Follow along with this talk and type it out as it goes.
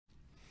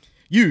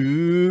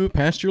You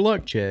passed your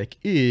luck check.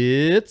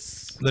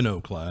 It's The No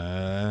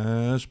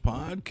Class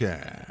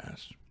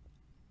Podcast.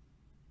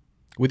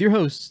 with your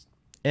hosts,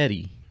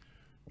 Eddie.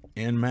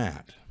 And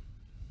Matt.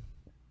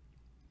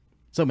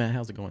 So, Matt,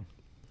 how's it going?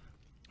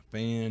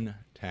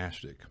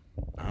 Fantastic.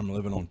 I'm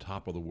living on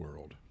top of the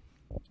world.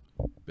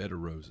 Bed of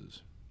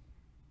roses.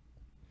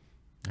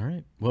 All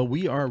right. Well,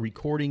 we are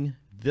recording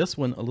this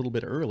one a little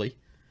bit early,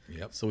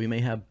 Yep. so we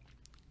may have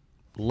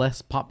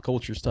less pop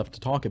culture stuff to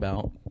talk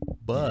about,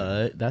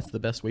 but that's the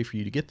best way for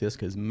you to get this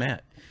because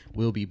Matt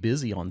will be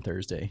busy on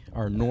Thursday,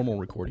 our normal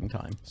recording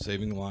time.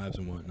 Saving lives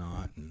and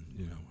whatnot, and,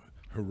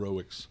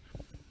 heroics.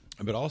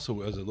 But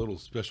also, as a little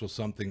special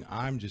something,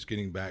 I'm just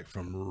getting back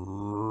from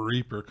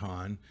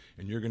ReaperCon,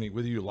 and you're going to,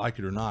 whether you like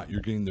it or not,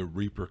 you're getting the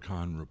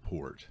ReaperCon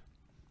report.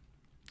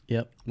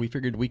 Yep. We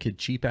figured we could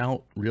cheap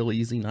out real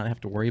easy, not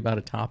have to worry about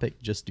a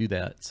topic, just do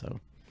that. So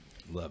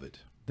Love it.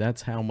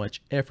 that's how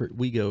much effort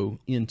we go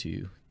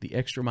into the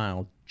extra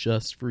mile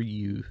just for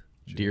you,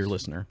 dear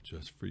listener.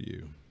 Just for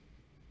you.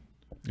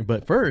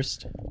 But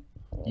first,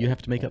 you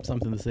have to make up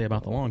something to say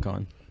about the long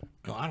con.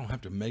 No, I don't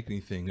have to make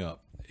anything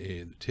up.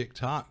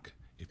 TikTok,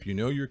 if you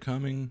know you're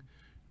coming,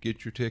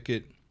 get your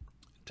ticket.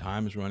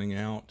 Time is running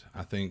out.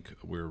 I think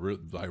we're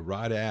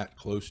right at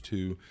close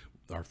to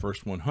our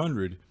first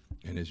 100.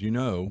 And as you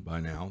know by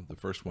now, the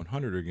first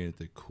 100 are going to get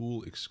the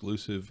cool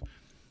exclusive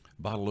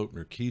bottle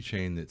opener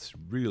keychain that's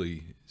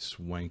really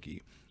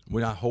swanky.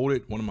 When I hold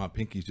it, one of my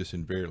pinkies just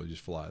invariably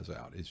just flies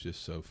out. It's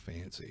just so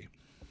fancy.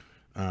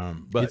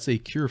 But It's a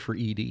cure for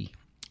ED.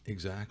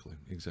 exactly.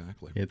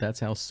 Yeah, that's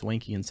how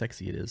swanky and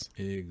sexy it is.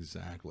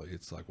 Exactly.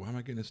 It's like, why am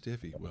I getting a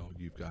stiffy? Well,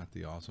 you've got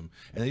the awesome,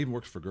 and it even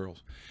works for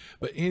girls.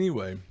 But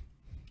anyway,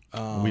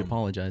 We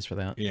apologize for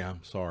that. yeah,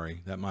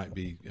 sorry. That might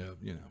be,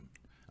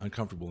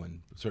 uncomfortable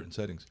in certain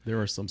settings. There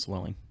are some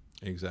swelling.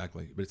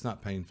 Exactly. But it's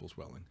not painful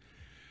swelling.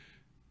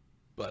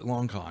 But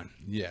long con,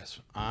 yes,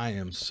 I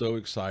am so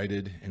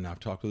excited, and I've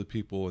talked to the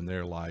people, and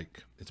they're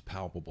like, it's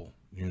palpable.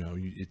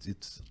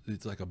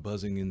 It's like a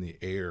buzzing in the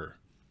air.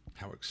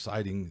 How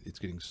exciting! It's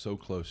getting so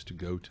close to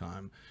go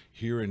time.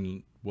 Here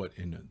in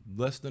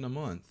less than a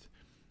month,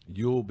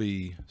 you'll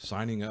be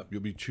signing up.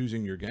 You'll be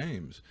choosing your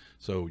games.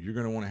 So you're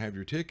going to want to have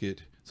your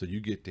ticket, so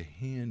you get to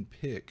hand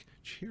pick,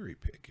 cherry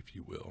pick, if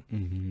you will, the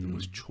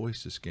most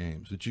choicest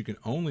games that you can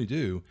only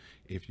do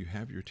if you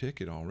have your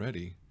ticket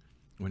already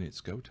when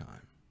it's go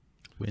time.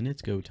 When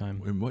it's go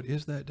time. And what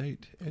is that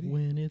date, Eddie?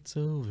 When it's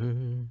over.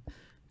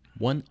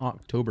 1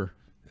 October.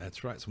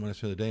 That's right. Someone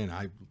asked the other day, and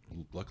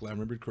luckily I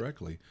remembered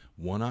correctly.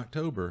 1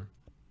 October,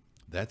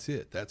 that's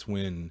it. That's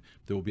when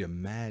there will be a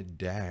mad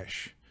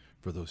dash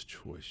for those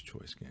choice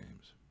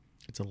games.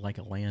 It's like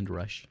a land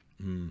rush.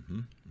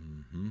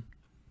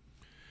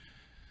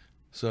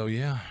 So,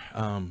 yeah,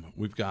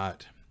 we've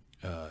got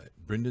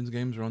Brendan's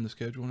games are on the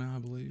schedule now, I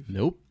believe.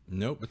 Nope.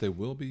 Nope, but they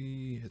will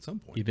be at some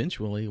point.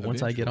 Eventually,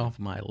 once I get off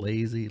my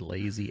lazy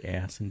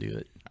ass and do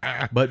it.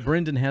 Ah. But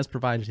Brendan has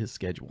provided his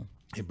schedule.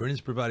 And Brendan's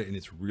provided, and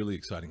it's really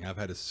exciting. I've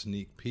had a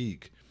sneak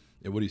peek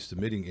at what he's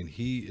submitting, and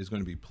he is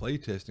going to be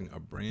playtesting a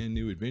brand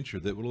new adventure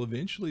that will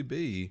eventually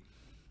be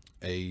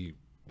a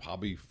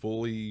probably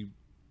fully,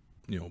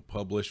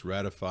 published,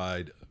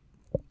 ratified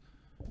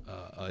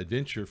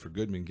adventure for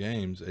Goodman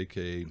Games,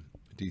 aka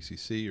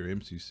DCC or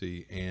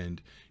MCC, and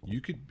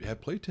you could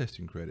have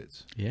playtesting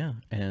credits. Yeah,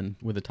 and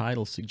with a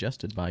title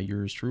suggested by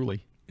yours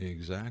truly.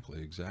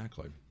 Exactly.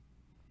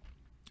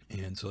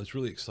 And so it's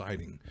really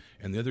exciting.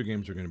 And the other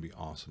games are going to be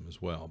awesome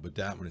as well. But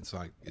that one, it's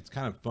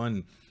kind of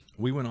fun.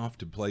 We went off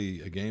to play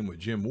a game with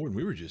Jim Ward, and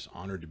we were just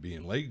honored to be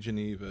in Lake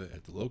Geneva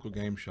at the local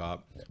game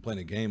shop playing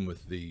a game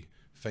with the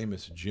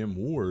famous Jim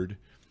Ward.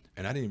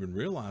 And I didn't even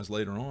realize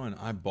later on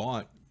I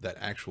bought that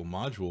actual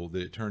module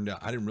that it turned out.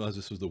 I didn't realize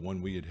this was the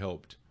one we had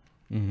helped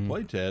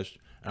play test.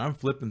 And I'm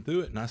flipping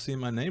through it, and I see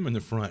my name in the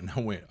front, and I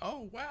went,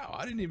 oh, wow,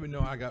 I didn't even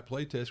know I got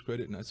playtest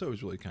credit. And so it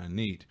was really kind of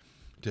neat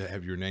to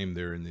have your name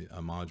there in the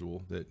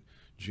module that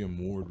Jim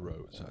Ward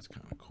wrote. So that's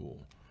kind of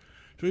cool.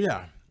 So,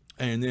 yeah.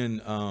 And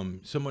then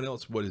someone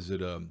else, what is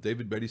it?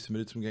 David Beatty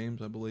submitted some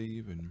games, I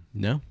believe. And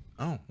No.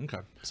 Oh, okay.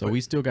 So we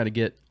still got to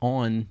get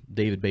on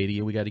David Beatty.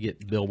 We got to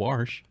get Bill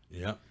Warsh.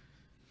 Yeah.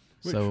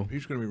 So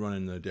He's going to be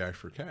running the Dash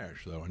for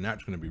Cash, though, and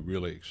that's going to be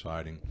really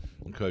exciting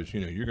because,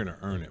 you're going to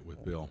earn it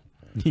with Bill.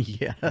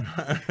 yeah.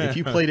 If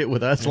you played it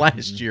with us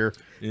last year,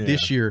 Yeah.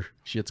 this year,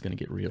 shit's going to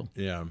get real.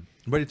 Yeah,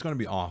 but it's going to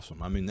be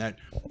awesome. I mean, a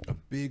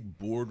big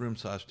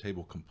boardroom-sized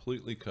table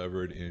completely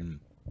covered in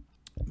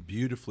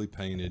beautifully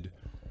painted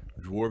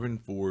Dwarven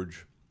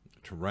Forge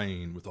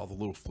terrain with all the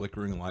little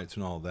flickering lights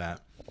and all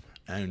that.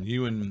 And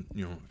you and,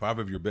 5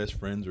 of your best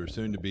friends or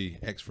soon-to-be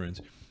ex-friends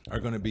are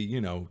going to be,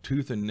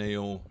 tooth and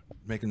nail,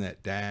 making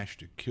that dash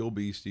to kill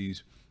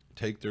beasties,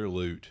 take their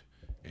loot.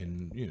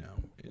 And,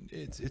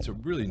 it's a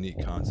really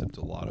neat concept,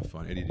 a lot of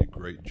fun. Eddie did a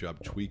great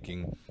job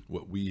tweaking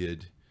what we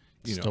had,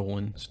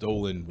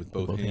 stolen with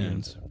both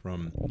hands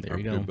from our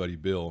good buddy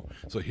Bill.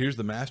 So here's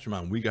the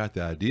mastermind we got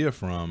the idea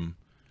from.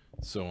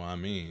 So, I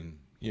mean,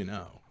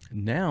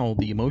 Now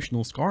the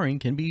emotional scarring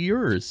can be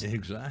yours.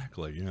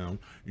 Exactly.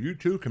 You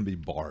too can be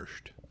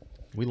barshed.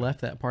 We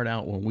left that part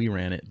out when we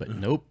ran it, but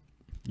nope.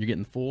 You're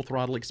getting full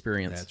throttle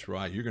experience. That's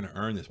right. You're going to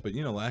earn this. But,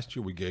 you know, last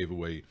year we gave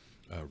away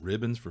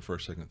ribbons for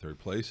first, second, third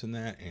place in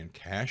that, and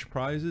cash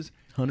prizes.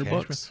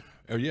 $100.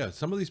 Oh, yeah.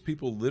 Some of these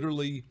people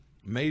literally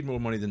made more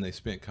money than they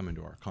spent coming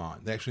to our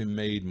con. They actually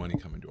made money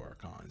coming to our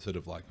con instead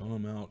of like, oh,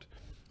 I'm out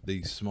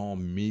the small,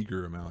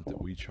 meager amount that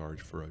we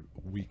charge for a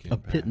weekend A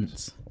pass.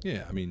 pittance.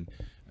 Yeah. I mean,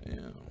 you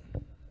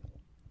know.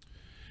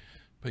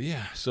 But,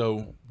 yeah.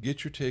 So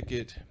get your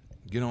ticket.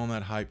 Get on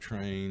that hype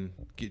train.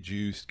 Get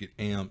juiced. Get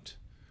amped.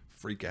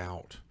 Freak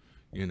out,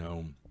 you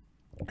know,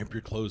 rip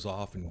your clothes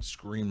off and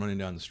scream running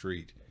down the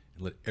street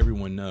and let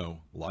everyone know,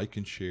 like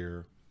and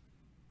share,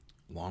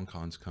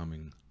 LongCon's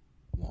coming,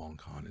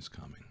 LongCon is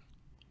coming.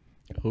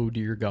 Oh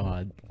dear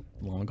God,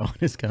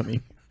 LongCon is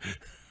coming.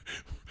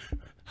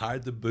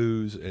 Hide the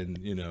booze and,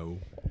 you know.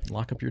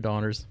 Lock up your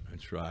daughters.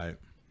 That's right.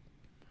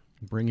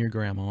 Bring your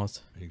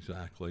grandmas.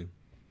 Exactly.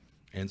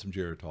 And some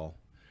Geritol.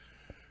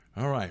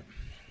 All right.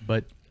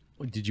 But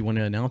did you want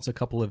to announce a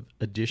couple of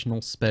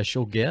additional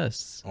special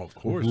guests? Oh, of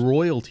course.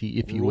 Royalty,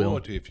 if you will.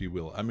 Royalty, if you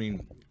will. I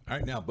mean,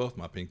 right now, both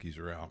my pinkies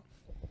are out.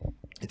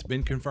 It's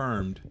been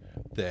confirmed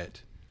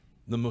that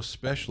the most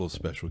special of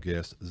special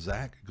guests,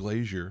 Zach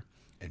Glazier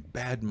and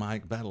Bad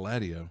Mike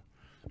Battleadio,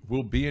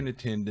 will be in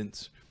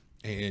attendance,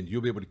 and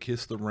you'll be able to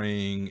kiss the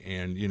ring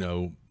and, you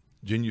know,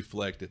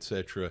 genuflect,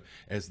 etc.,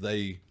 as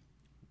they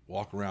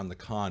walk around the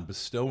con,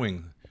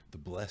 bestowing the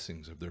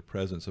blessings of their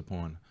presence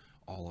upon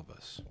all of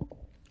us.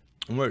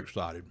 And we're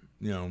excited.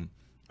 You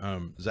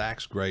know,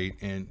 Zach's great,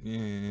 and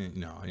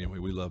no, anyway,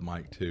 we love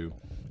Mike too.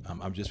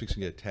 I'm just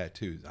fixing to get a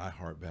tattoo. I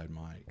heart Bad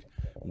Mike.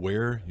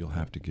 Where, you'll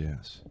have to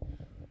guess.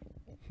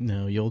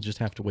 No, you'll just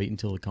have to wait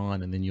until the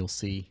con, and then you'll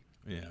see.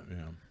 Yeah,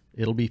 yeah.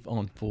 It'll be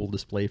on full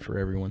display for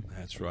everyone.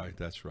 That's right.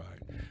 That's right.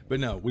 But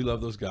no, we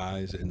love those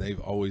guys, and they've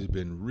always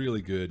been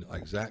really good.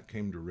 Like Zach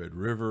came to Red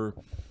River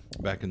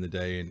back in the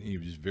day, and he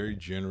was very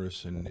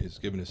generous, and has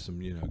given us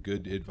some, you know,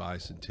 good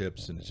advice and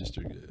tips, and it's just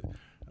a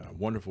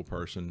wonderful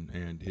person.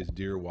 And his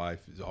dear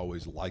wife is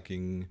always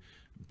liking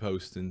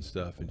posts and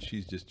stuff, and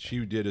she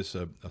did us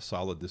a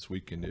solid this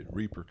weekend at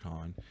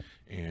ReaperCon,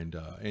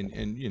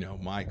 and you know,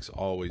 Mike's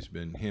always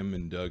been, him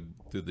and Doug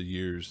through the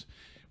years,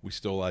 we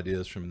stole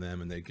ideas from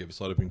them, and they give us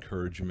a lot of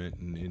encouragement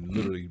and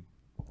literally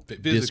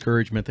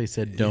discouragement. They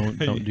said don't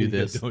do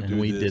this, don't and do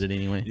we this. did it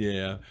anyway.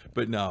 Yeah,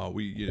 but no,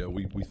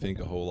 we think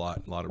a whole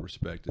lot of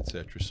respect,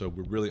 etc. So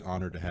we're really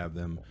honored to have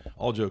them.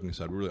 All joking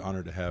aside, we're really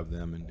honored to have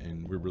them,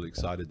 and we're really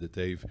excited that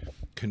they've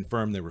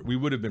confirmed we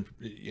would have been,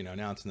 you know,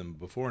 announcing them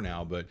before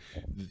now, but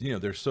you know,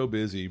 they're so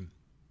busy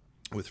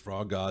with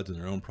Frog Gods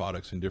and their own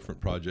products and different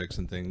projects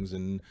and things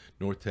in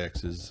North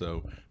Texas.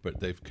 So, but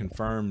they've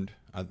confirmed.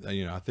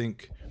 I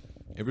think.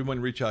 Everyone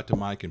reach out to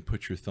Mike and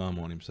put your thumb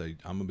on him. Say,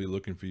 I'm going to be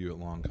looking for you at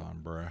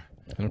LongCon, bruh.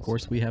 And, of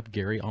course, we have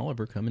Gary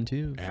Oliver coming,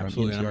 too.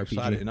 Absolutely. From I'm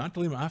excited. And not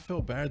to leave, I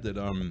felt bad that,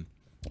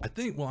 I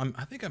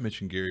think I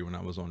mentioned Gary when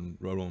I was on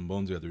Roto and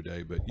Bones the other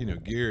day. But, you know,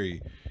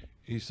 Gary,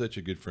 he's such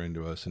a good friend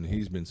to us, and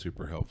he's been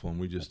super helpful, and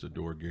we just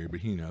adore Gary.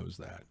 But he knows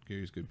that.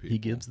 Gary's good people. He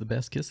gives the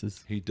best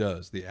kisses. He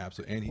does, the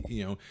absolute. And, he,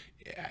 you know,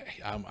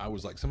 I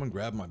was like, someone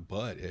grabbed my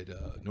butt at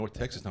North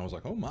Texas, and I was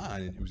like, oh, my.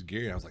 And it was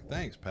Gary. And I was like,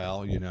 thanks,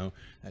 pal. You know,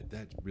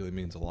 that really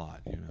means a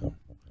lot, you know.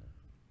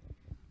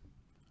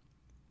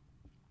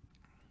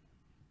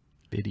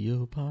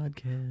 Video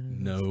podcast.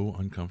 No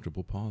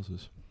uncomfortable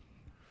pauses.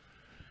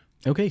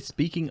 Okay,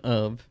 speaking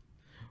of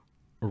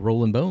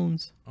Rolling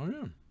Bones. Oh,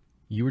 yeah.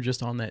 You were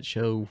just on that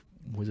show,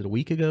 was it a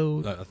week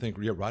ago? I think,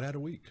 yeah, right out a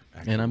week.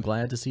 Actually. And I'm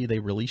glad to see they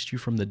released you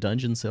from the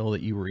dungeon cell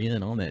that you were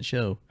in on that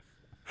show.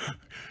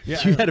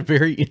 Yeah, you had a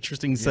very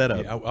interesting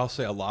setup. Yeah, I'll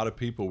say a lot of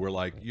people were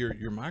like,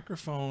 your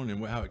microphone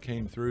and how it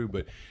came through.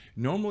 But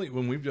normally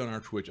when we've done our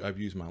Twitch, I've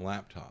used my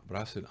laptop. But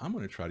I said, I'm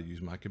going to try to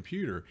use my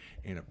computer.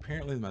 And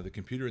apparently the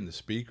computer and the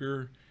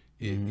speaker,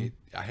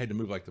 I had to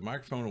move like the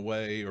microphone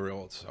away, or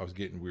else I was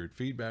getting weird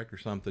feedback or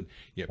something.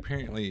 Yeah,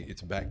 apparently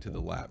it's back to the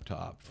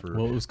laptop.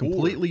 Well, it was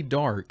completely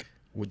dark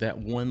with that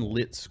one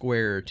lit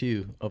square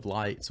too of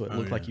light, so it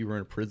looked like you were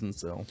in a prison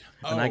cell,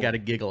 and I got a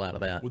giggle out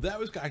of that. Well, that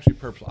was actually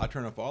purposeful. I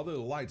turned off all the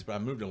lights, but I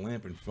moved a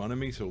lamp in front of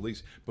me, so at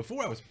least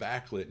before I was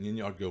backlit, and then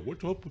y'all go,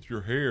 "What's up with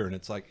your hair?" And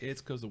it's like,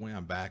 it's because the way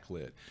I'm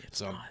backlit.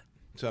 So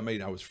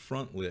I was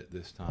front lit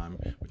this time,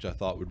 which I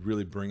thought would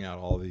really bring out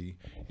all the,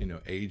 you know,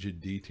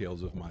 aged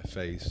details of my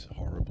face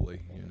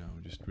horribly, you know,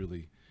 just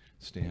really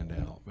stand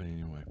out. But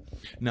anyway,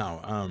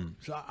 no,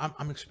 so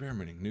I'm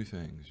experimenting new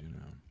things, you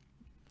know.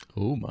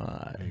 Oh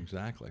my.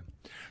 Exactly.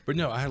 But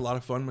no, I had a lot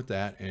of fun with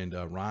that, and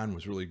Ryan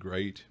was really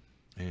great,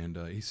 and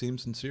he seemed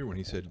sincere when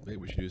he said, hey,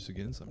 we should do this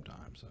again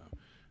sometime. So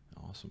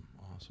awesome.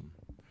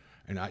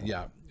 And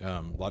a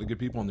lot of good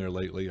people in there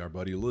lately. Our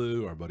buddy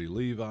Lou, our buddy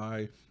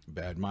Levi,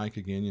 Bad Mike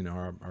again, you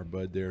know, our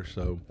bud there.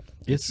 So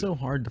it's so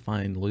hard to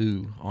find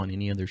Lou on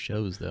any other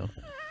shows though.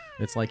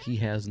 It's like he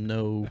has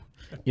no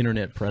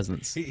internet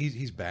presence.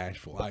 He's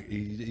bashful.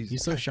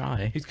 He's so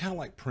shy. He's kind of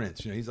like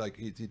Prince, you know. He's like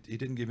he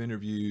didn't give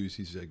interviews.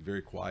 He's like a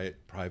very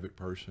quiet, private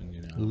person,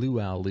 you know.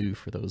 Luau Lou,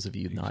 for those of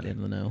you not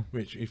in the know.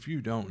 Which, if you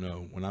don't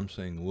know, when I'm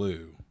saying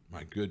Lou,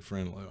 my good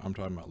friend Lou. I'm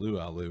talking about Lou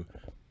Lou.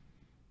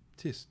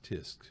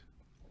 Tisk.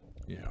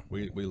 Yeah,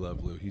 we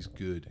love Lou. He's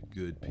good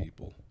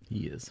people.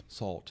 He is.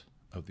 Salt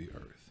of the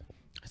earth.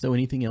 So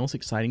anything else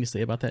exciting to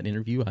say about that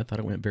interview? I thought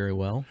it went very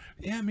well.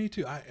 Yeah, me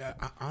too. I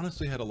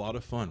honestly had a lot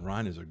of fun.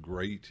 Ryan is a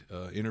great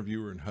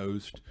interviewer and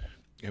host.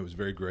 It was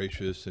very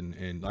gracious.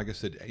 And like I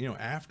said,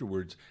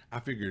 afterwards, I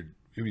figured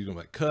he was going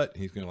to cut.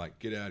 And he's going to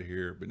get out of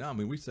here. But no, I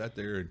mean, we sat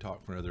there and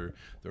talked for another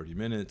 30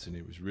 minutes. And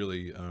it was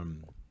really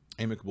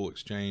amicable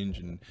exchange.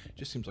 And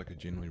just seems like a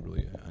genuinely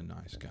really a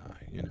nice guy,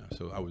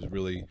 So I was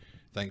really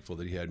thankful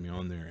that he had me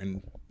on there.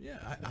 And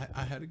yeah,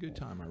 I had a good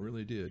time. I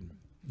really did.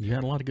 You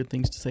had a lot of good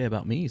things to say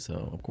about me,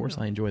 so of course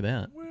I enjoy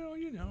that. Well,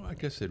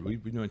 like I said,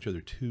 we've known each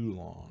other too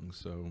long,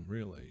 so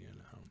really,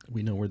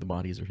 we know where the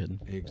bodies are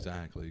hidden.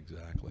 Exactly.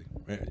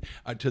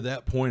 To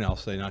that point, I'll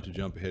say, not to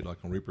jump ahead like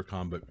on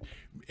ReaperCon, but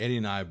Eddie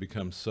and I have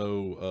become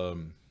so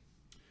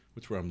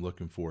what's what I'm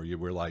looking for?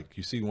 We're like,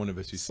 you see one of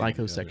us, you see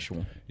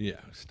psychosexual.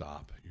 Yeah,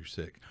 stop. You're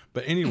sick.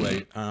 But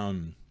anyway,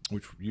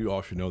 which you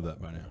all should know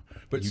that by now.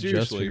 But You seriously,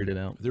 just figured it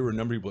out. there were a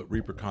number of people at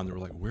ReaperCon that were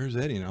like, "Where's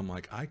Eddie?" And I'm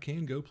like, "I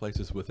can go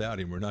places without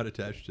him. We're not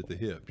attached at the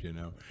hip,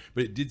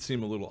 But it did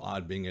seem a little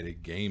odd being at a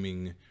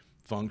gaming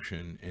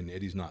function and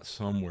Eddie's not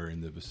somewhere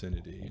in the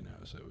vicinity,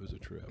 So it was a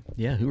trip.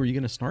 Yeah, who are you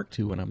going to snark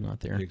to when I'm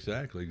not there?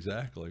 Exactly.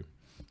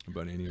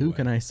 But anyway, Who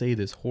can I say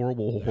this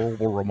horrible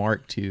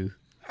remark to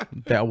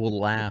that will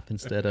laugh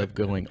instead of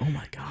going, "Oh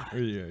my God,"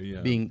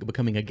 yeah,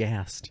 becoming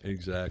aghast?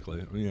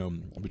 Exactly.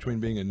 Between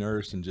being a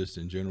nurse and just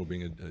in general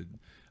being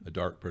a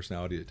dark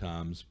personality at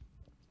times,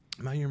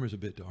 my humor is a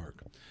bit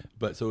dark,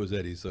 but so is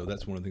Eddie's. So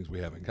that's one of the things we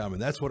have in common.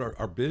 That's what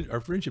our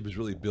friendship is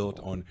really built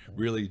on: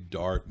 really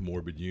dark,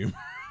 morbid humor.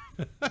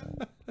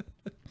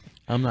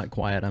 I'm not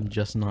quiet. I'm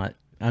just not.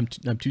 I'm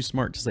too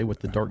smart to say what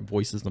the dark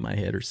voices in my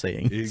head are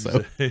saying.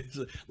 Exactly.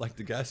 So. Like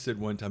the guy said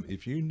one time,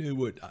 if you knew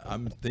what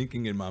I'm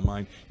thinking in my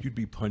mind, you'd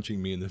be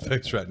punching me in the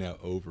face right now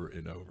over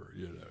and over,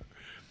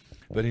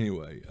 But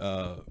anyway,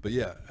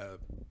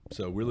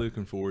 so we're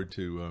looking forward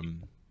to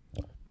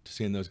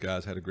seeing those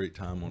guys. Had a great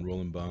time on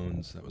Rolling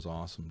Bones. That was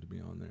awesome to be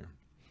on there.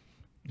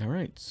 All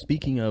right.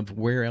 Speaking of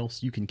where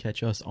else you can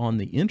catch us on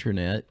the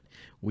internet,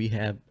 we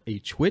have a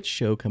Twitch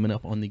show coming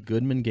up on the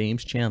Goodman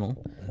Games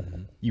channel.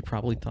 Mm-hmm. You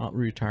probably thought we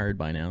retired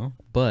by now,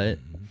 but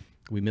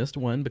we missed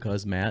one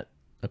because Matt,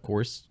 of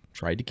course,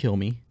 tried to kill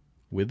me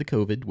with the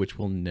COVID, which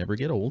will never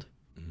get old,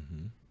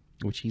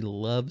 which he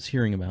loves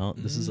hearing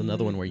about. This is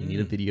another one where you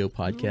need a video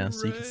podcast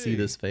so you can see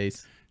this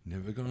face.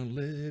 Never gonna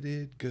let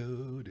it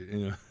go.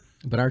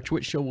 But our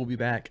Twitch show will be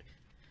back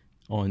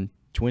on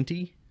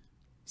 20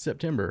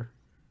 September.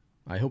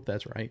 I hope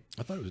that's right.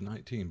 I thought it was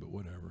 19, but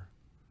whatever.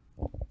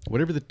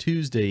 Whatever the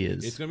Tuesday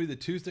is. It's going to be the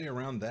Tuesday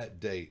around that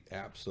date.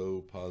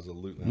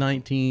 Absolutely.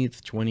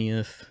 19th,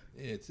 20th.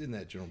 It's in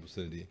that general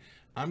vicinity.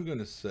 I'm going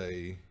to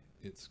say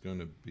it's going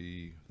to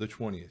be the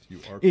 20th. You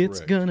are correct. It's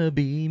going to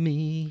be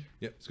me.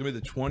 Yep. It's going to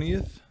be the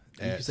 20th. You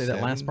can say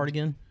that last part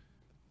again.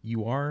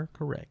 You are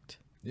correct.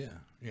 Yeah.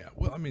 Yeah.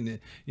 Well, I mean,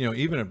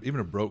 even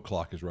a broke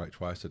clock is right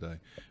twice a day.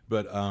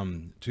 But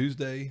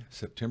Tuesday,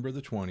 September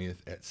the 20th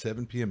at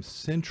 7 p.m.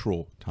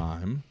 Central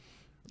Time.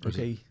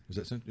 Okay. Is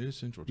that it is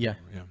Central Time? Yeah.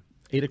 Yeah.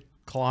 8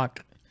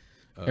 o'clock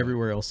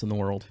everywhere else in the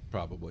world.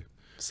 Probably.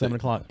 7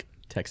 o'clock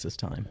Texas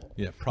time.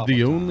 Yeah. Probably.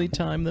 The only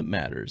time that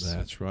matters.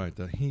 That's right.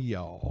 The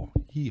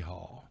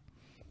hee-haw.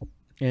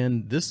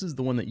 And this is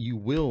the one that you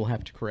will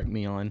have to correct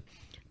me on.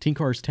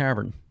 Tinkar's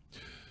Tavern.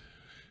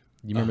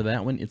 You remember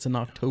that one? It's in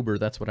October.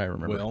 That's what I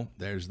remember. Well,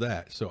 there's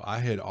that. So I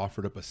had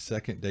offered up a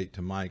second date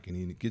to Mike, and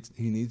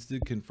he needs to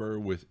confer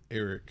with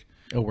Eric.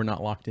 Oh, we're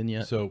not locked in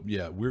yet? So,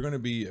 yeah, we're going to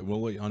be,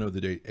 we'll let you know the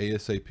date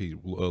ASAP.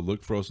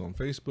 Look for us on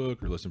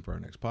Facebook or listen for our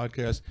next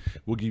podcast.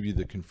 We'll give you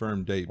the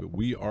confirmed date, but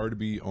we are to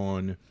be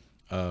on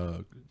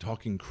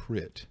Talking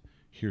Crit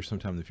here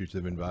sometime in the future.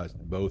 They've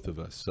invited both of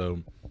us. So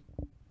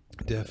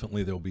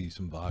definitely there'll be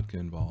some vodka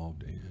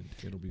involved, and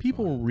it'll be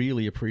People fun.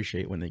 really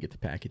appreciate when they get the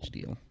package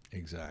deal.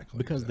 Exactly.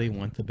 Because they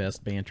want the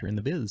best banter in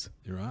the biz.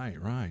 Right.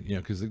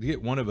 Because to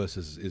get one of us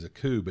is a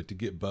coup, but to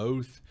get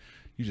both,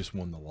 you just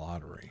won the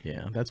lottery.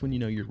 Yeah, that's when you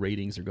know your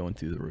ratings are going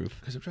through the roof.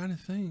 Because I'm trying to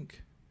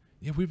think.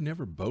 Yeah, we've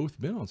never both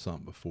been on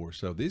something before,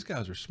 so these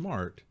guys are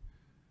smart.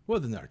 Well,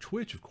 then our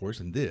Twitch, of course,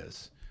 and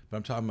this. But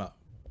I'm talking about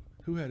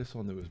who had us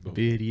on that was both.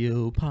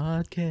 Video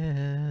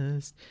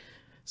podcast.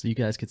 So you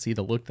guys could see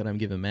the look that I'm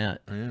giving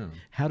Matt. Yeah.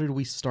 How did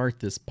we start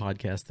this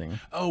podcast thing?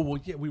 Oh,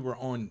 well, yeah, we were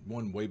on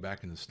one way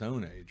back in the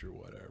Stone Age or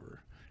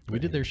whatever. We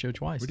did their show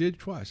twice. We did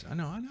twice. I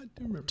know. I do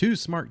remember. 2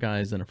 smart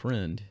guys and a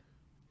friend,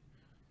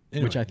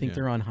 Anyway, which I think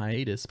they're on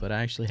hiatus, but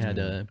I actually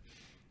had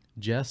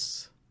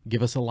Jess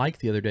give us a like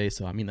the other day.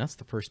 So, I mean, that's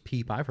the first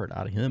peep I've heard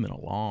out of him in a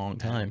long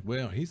time.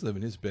 Well, he's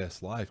living his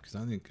best life because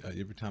I think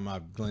every time I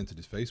glance at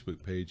his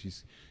Facebook page,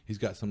 he's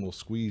got some little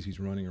squeeze he's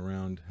running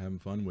around having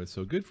fun with.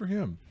 So good for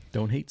him.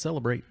 Don't hate,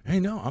 celebrate.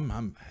 Hey, no,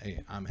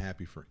 I'm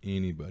happy for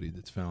anybody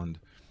that's found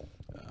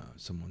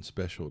someone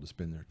special to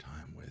spend their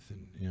time with,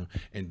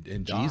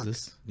 and Doc,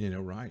 Jesus,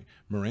 right?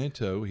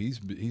 Moranto, he's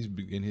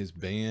in his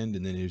band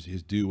and then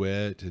his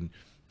duet, and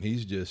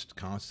he's just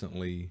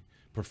constantly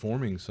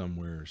performing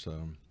somewhere.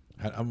 So,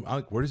 I'm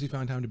like, where does he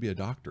find time to be a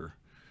doctor?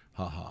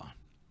 Ha ha.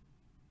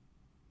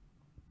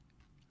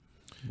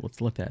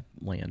 Let's let that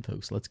land,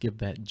 folks. Let's give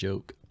that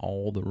joke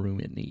all the room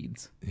it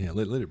needs. Yeah,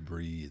 let it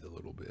breathe a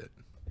little bit.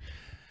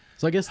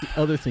 So I guess the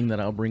other thing that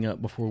I'll bring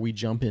up before we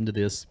jump into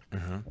this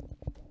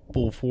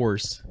full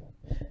force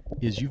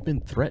is you've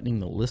been threatening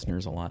the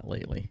listeners a lot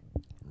lately.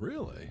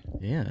 Really?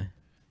 Yeah.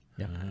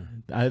 Yeah.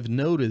 I've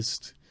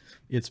noticed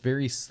it's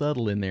very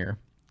subtle in there,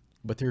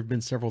 but there have been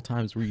several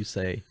times where you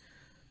say,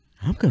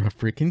 I'm going to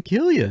freaking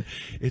kill you.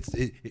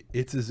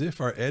 It's as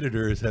if our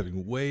editor is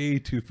having way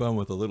too fun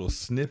with a little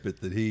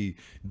snippet that he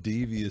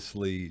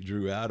deviously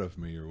drew out of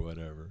me or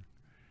whatever.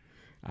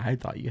 I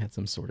thought you had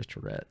some sort of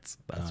Tourette's.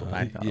 That's what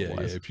I thought it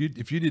was. Yeah.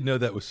 If you didn't know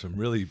that was some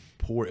really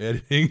poor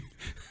editing,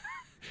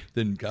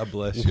 then God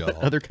bless y'all. What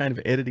other kind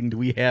of editing do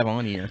we have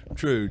on here?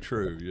 True,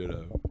 you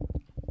know.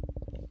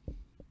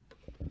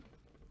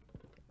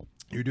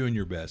 You're doing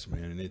your best,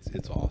 man, and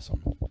it's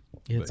awesome.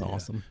 It's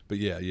awesome. But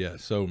yeah.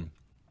 So,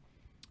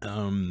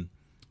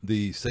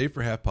 the Save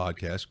for Half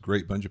podcast,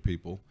 great bunch of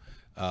people.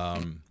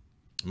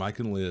 Mike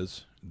and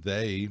Liz,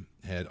 they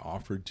had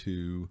offered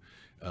to,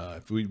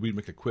 if we'd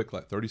make a quick,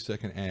 like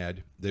 30-second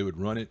ad, they would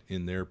run it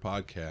in their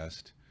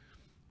podcast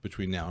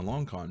between now and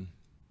LongCon.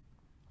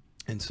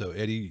 And so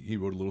Eddie, he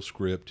wrote a little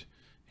script,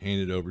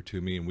 handed it over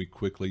to me, and we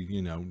quickly,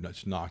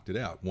 just knocked it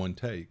out, one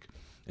take.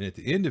 And at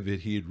the end of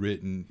it, he had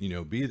written,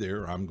 be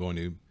there, I'm going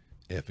to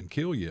effing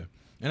kill you.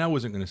 And I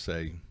wasn't going to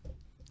say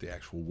the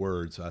actual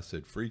words. I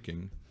said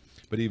freaking.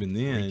 But even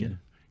then,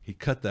 he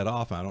cut that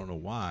off. I don't know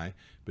why.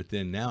 But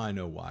then now I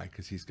know why,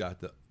 because he's got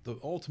the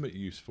ultimate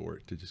use for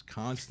it, to just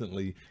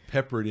constantly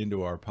pepper it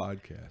into our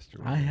podcast.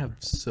 I have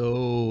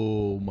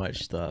so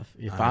much stuff.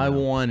 If I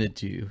wanted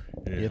to.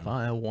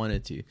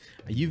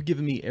 You've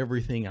given me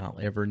everything I'll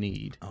ever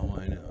need. Oh,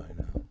 I know.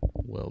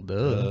 Well,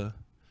 duh.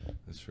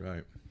 That's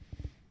right.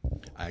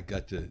 I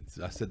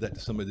said that to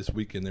somebody this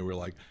weekend. They were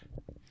like,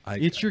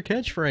 it's your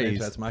catchphrase.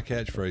 That's my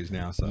catchphrase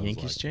now. So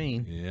Yankees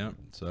chain. Yeah.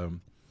 So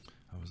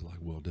I was like,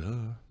 well,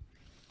 duh.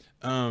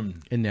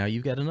 And now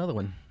you've got another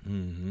one.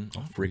 Mm-hmm.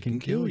 I'll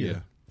freaking kill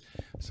you.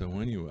 So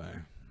anyway,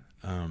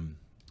 yeah.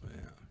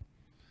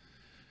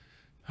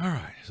 All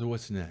right. So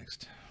what's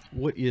next?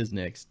 What is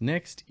next?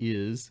 Next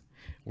is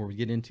where we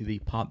get into the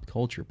pop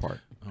culture part.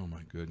 Oh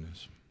my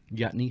goodness. You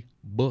got any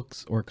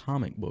books or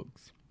comic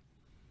books?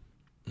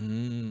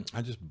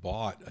 I just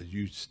bought a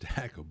used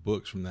stack of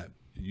books from that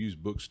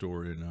used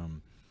bookstore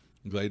in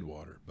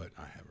Gladewater, but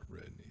I haven't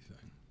read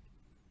anything.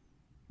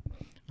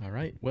 All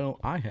right. Well,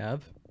 I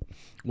have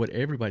what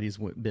everybody's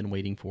been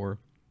waiting for.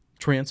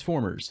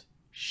 Transformers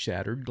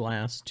Shattered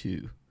Glass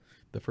 2.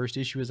 The first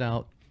issue is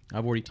out.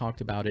 I've already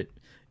talked about it.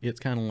 It's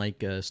kind of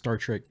like Star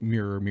Trek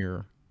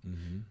Mirror,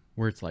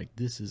 where it's like,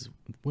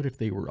 what if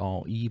they were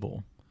all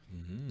evil?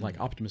 Like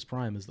Optimus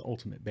Prime is the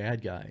ultimate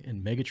bad guy,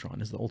 and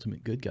Megatron is the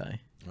ultimate good guy.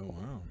 Oh,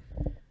 wow.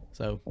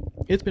 So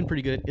it's been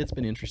pretty good. It's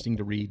been interesting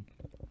to read.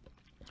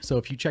 So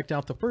if you checked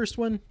out the first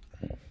one,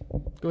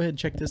 go ahead and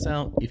check this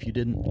out. If you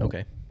didn't,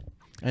 okay.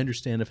 I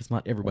understand if it's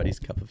not everybody's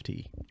cup of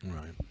tea.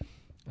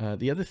 Right.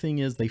 The other thing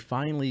is they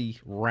finally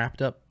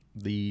wrapped up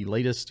the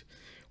latest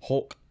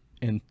Hulk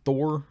and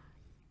Thor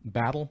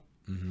battle,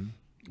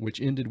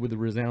 which ended with a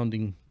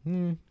resounding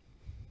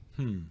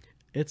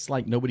It's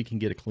like nobody can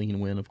get a clean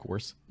win, of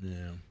course.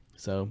 Yeah.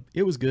 So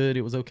it was good.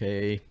 It was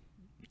okay.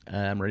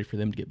 I'm ready for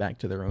them to get back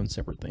to their own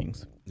separate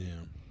things.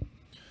 Yeah.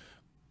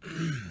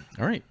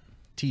 All right.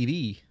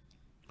 TV.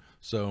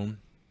 So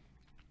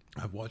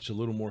I've watched a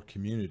little more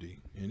Community,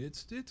 and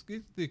it's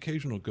the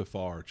occasional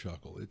guffaw or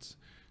chuckle. It's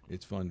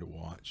fun to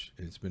watch.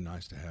 It's been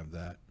nice to have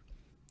that,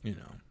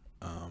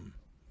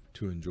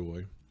 to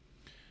enjoy.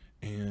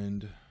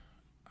 And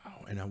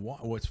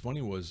what's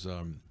funny was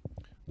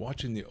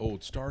watching the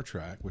old Star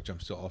Trek, which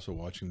I'm still also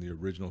watching the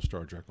original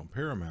Star Trek on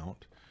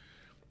Paramount.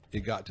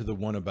 It got to the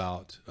one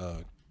about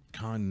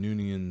Khan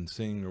Noonien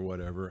Singh or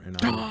whatever, and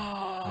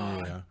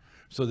yeah.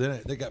 So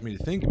then that got me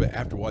to think about,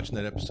 after watching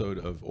that episode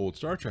of old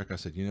Star Trek, I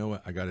said, you know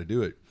what, I got to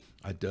do it.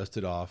 I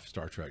dusted off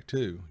Star Trek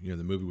 2, the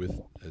movie with,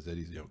 as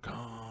Eddie's,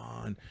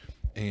 Khan,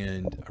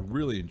 and I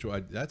really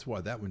enjoyed. That's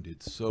why that one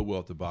did so well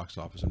at the box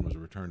office and was a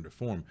return to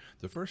form.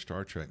 The first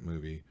Star Trek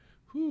movie,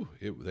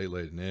 they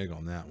laid an egg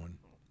on that one.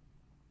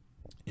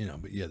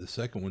 But yeah, the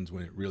second one's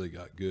when it really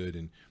got good,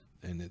 and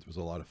it was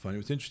a lot of fun. It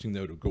was interesting,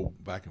 though, to go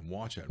back and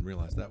watch that and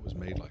realize that was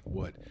made like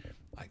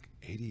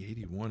 80,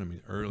 81, I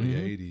mean, early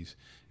 80s.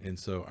 And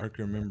so I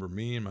can remember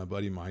me and my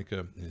buddy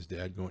Micah and his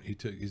dad going,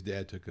 his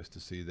dad took us to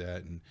see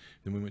that, and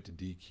then we went to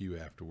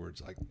DQ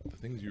afterwards, like the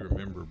things you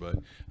remember. But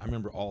I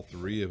remember all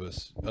three of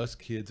us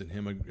kids and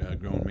him, a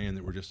grown man,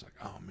 that were just like,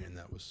 oh man,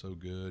 that was so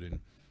good. And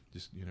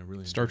just,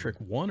 really Star Trek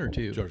 1 or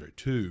 2? Star Trek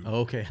 2.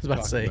 Oh, okay. I was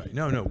about to say.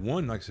 No,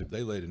 1, like I said,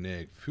 they laid an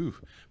egg. Phew.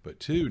 But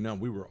 2, no,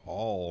 we were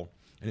all,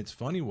 and it's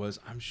funny was,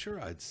 I'm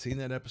sure I'd seen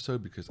that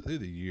episode because through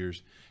the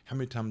years, how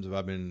many times have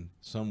I been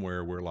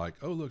somewhere where like,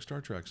 oh, look, Star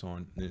Trek's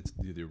on, and it's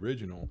the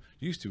original.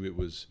 Used to, it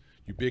was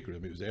ubiquitous.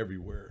 I mean, it was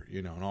everywhere,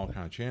 on all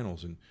kind of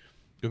channels. And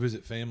go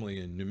visit family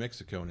in New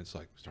Mexico, and it's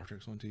like, Star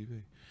Trek's on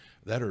TV.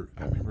 That, or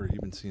I remember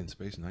even seeing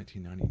Space in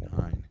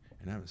 1999,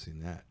 and I haven't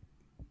seen that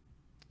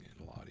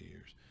in a lot of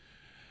years.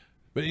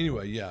 But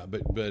anyway, yeah,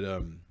 but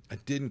I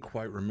didn't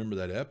quite remember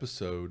that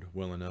episode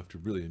well enough to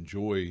really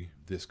enjoy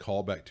this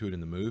callback to it in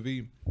the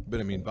movie. But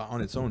I mean,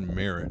 on its own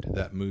merit,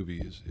 that movie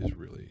is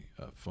really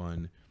a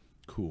fun,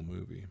 cool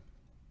movie.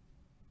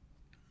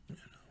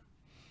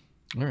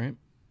 All right.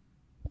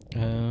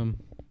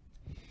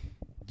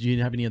 Do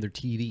you have any other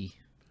TV?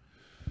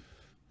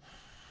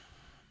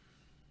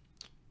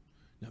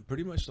 Now,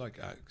 pretty much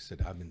like I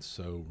said, I've been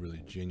so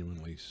really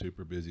genuinely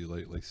super busy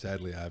lately.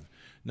 Sadly, I've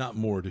not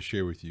more to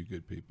share with you,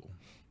 good people.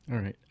 All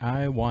right.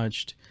 I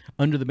watched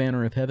Under the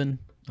Banner of Heaven.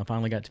 I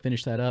finally got to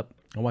finish that up.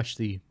 I watched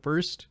the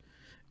first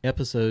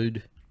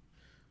episode,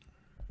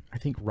 I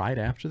think, right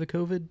after the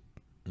COVID.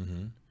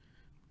 Mm-hmm.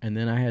 And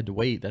then I had to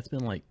wait. That's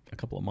been like a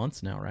couple of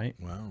months now, right?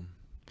 Wow.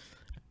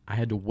 I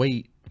had to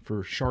wait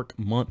for Shark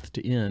Month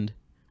to end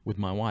with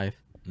my wife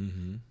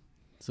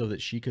so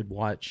that she could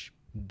watch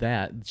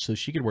that. So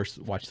she could watch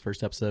the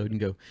first episode and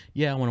go,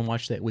 yeah, I want to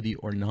watch that with you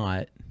or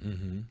not.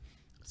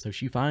 So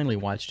she finally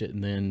watched it,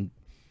 and then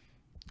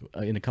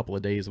in a couple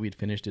of days we'd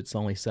finished it. It's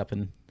only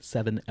seven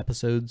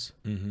episodes.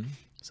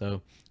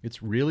 So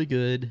it's really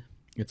good.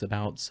 It's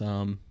about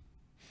some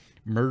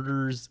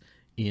murders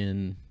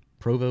in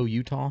Provo,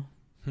 Utah.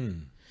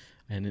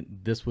 And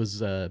this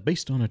was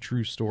based on a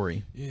true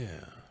story. Yeah.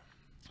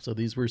 So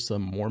these were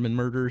some Mormon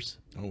murders.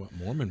 Oh,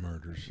 Mormon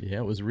murders. Yeah,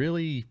 it was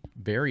really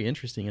very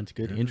interesting. It's a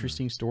good,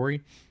 interesting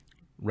story.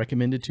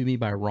 Recommended to me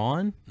by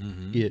Ron.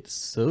 It's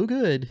so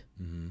good.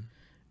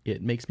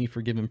 It makes me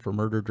forgive him for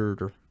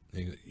murder.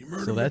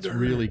 So that's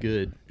really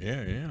good.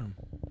 Yeah, yeah.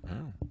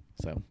 Wow.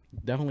 So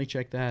definitely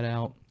check that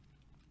out.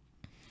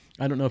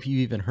 I don't know if you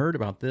even heard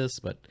about this,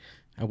 but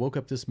I woke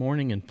up this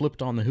morning and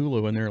flipped on the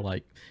Hulu, and they're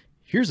like,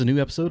 here's a new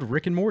episode of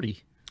Rick and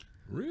Morty.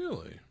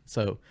 Really?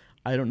 So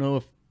I don't know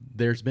if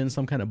there's been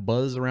some kind of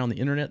buzz around the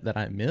internet that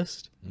I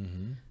missed,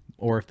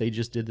 or if they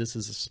just did this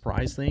as a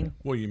surprise thing.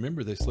 Well, you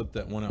remember they slipped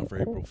that one out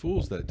for April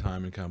Fool's that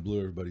time and kind of blew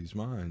everybody's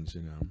minds,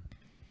 you know.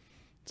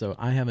 So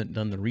I haven't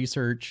done the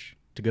research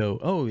to go,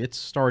 oh, it's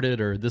started,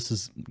 or this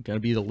is going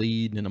to be the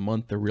lead. In a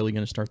month, they're really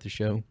going to start the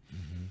show.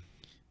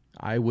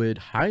 I would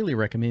highly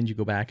recommend you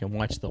go back and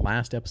watch the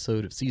last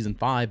episode of season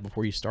 5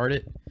 before you start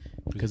it,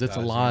 because it's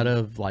a lot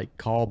of like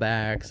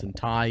callbacks and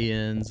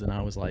tie-ins, and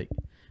I was like,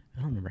 I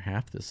don't remember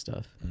half this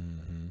stuff.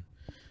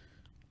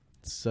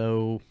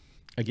 So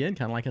again,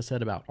 kind of like I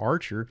said about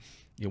Archer,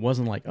 it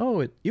wasn't like,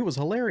 oh, it was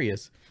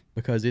hilarious,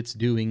 because it's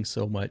doing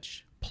so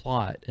much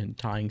plot and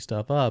tying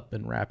stuff up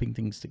and wrapping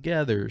things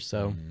together.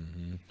 So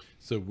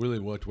so really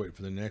we'll have to wait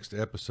for the next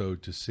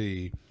episode to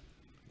see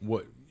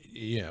what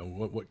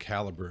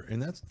caliber.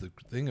 And that's the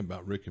thing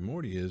about Rick and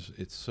Morty, is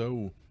it's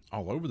so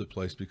all over the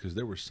place, because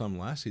there were some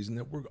last season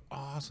that were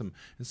awesome,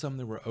 and some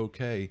that were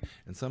okay,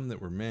 and some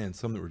that were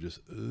some that were just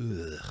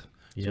ugh.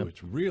 So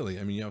it's really,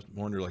 I mean, you have to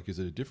wonder, like, is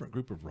it a different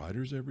group of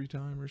writers every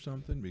time or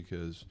something?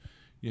 Because,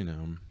 you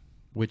know.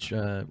 Which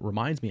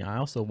reminds me, I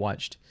also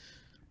watched,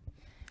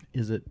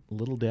 is it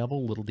Little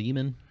Devil, Little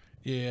Demon?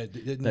 Yeah.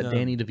 That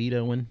Danny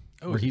DeVito one,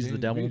 where he's Danny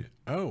the devil. DeVito.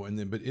 Oh, and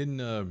then, but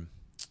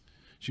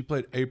she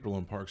played April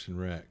on Parks and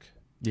Rec.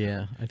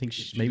 Yeah, I think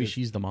maybe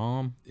she's the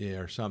mom. Yeah,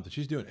 or something.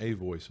 She's doing a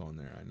voice on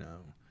there, I know.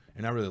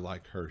 And I really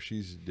like her.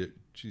 She's.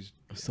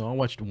 So I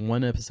watched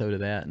one episode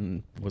of that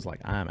and was like,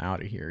 I'm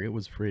out of here. It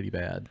was pretty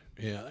bad.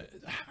 Yeah,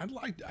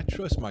 I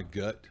trust my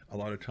gut a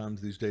lot of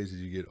times these days as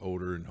you get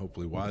older and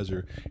hopefully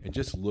wiser. And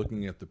just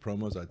looking at the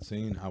promos I'd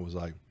seen, I was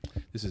like,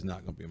 this is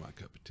not going to be my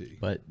cup of tea.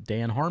 But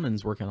Dan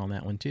Harmon's working on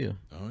that one too.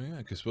 Oh yeah,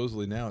 because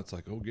supposedly now it's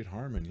like, oh, get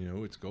Harmon, you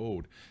know, it's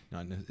gold.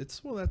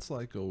 That's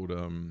like old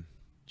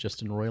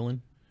Justin Roiland.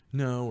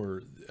 No,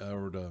 or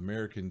the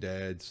American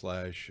Dad /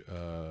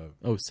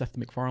 Seth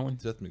MacFarlane.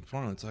 Seth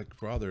MacFarlane. It's like,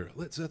 father,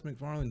 let Seth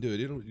MacFarlane do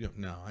it. It'll,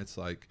 no, it's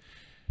like,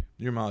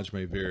 your mileage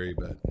may vary,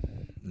 but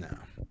no.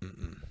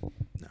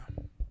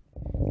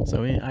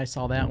 So I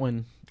saw that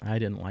one. I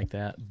didn't like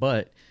that,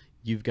 but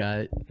you've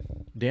got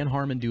Dan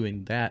Harmon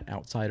doing that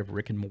outside of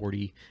Rick and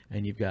Morty,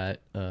 and you've got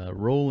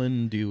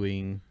Roland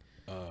doing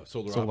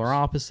Solar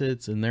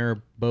Opposites, and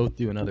they're both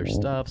doing other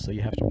stuff. So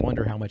you have to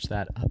wonder how much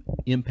that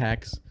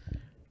impacts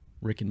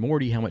Rick and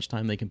Morty, how much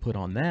time they can put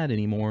on that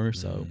anymore.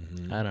 So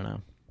I don't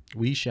know.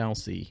 We shall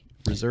see.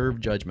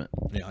 Reserve judgment.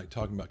 Yeah, like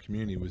talking about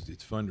Community,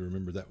 it's fun to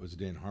remember that was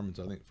Dan Harmon's,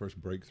 I think, first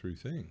breakthrough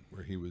thing,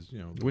 where he was,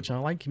 which I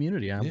like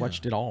Community. I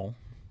watched it all.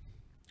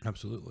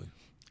 Absolutely.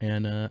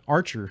 And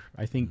Archer,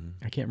 I think,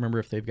 I can't remember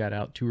if they've got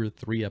out 2 or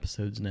 3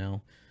 episodes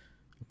now.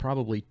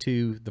 Probably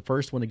 2. The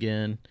first one,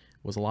 again,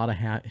 was a lot of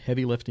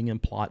heavy lifting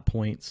and plot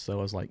points. So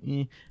I was like,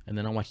 eh. And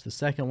then I watched the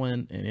second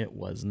one, and it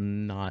was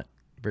not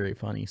very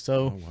funny.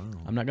 So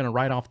I'm not going to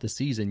write off the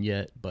season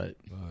yet, but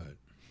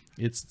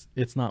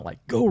it's not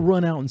like go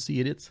run out and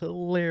see it. It's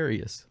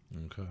hilarious.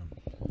 Okay.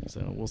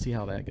 So we'll see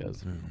how that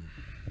goes.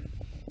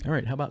 All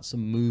right. How about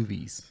some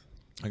movies?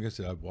 Like I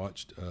said, I've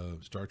watched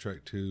Star Trek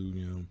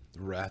II,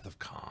 The Wrath of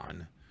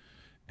Khan,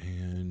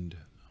 and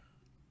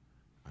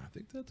I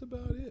think that's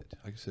about it.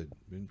 Like I said,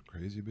 been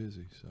crazy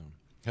busy. So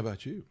how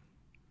about you?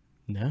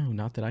 No,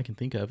 not that I can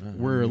think of. No,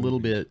 We're a little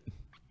maybe. bit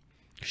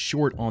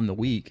short on the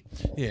week.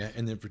 Yeah,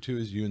 and then for two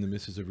is you and the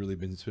missus have really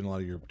been spending a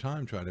lot of your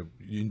time trying to.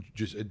 You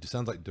just it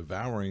sounds like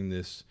devouring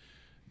this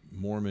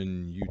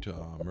Mormon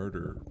Utah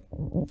murder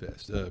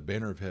fest,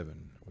 Banner of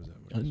Heaven. Was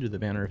that what it Under the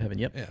Banner of Heaven.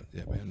 Yep. was?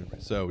 Yeah, Banner.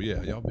 So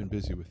yeah, y'all been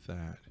busy with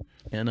that.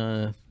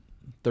 And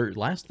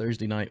last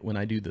Thursday night when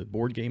I do the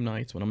board game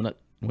nights, when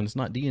it's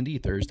not D&D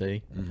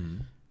Thursday,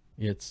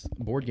 it's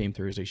board game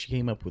Thursday. She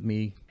came up with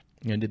me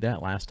and did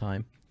that last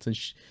time.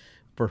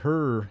 For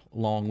her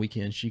long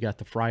weekend, she got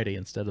the Friday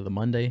instead of the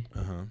Monday.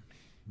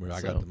 Where I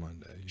So, got the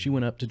Monday. She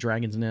went up to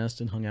Dragon's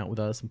Nest and hung out with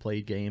us and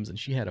played games, and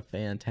she had a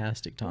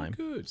fantastic time.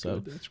 Good, So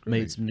good. That's great.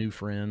 made some new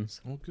friends.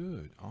 Oh,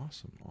 good,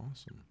 awesome,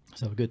 awesome.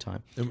 So a good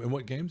time. And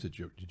what games did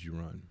you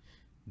run?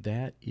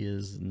 That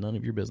is none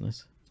of your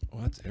business.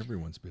 Well, that's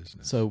everyone's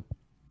business. So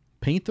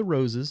Paint the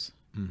Roses,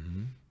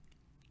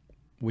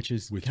 which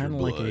is With kind of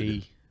your like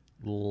a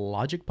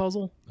logic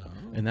puzzle, Oh.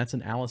 and that's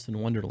an Alice in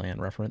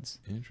Wonderland reference,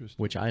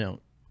 Interesting. which I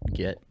don't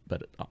get,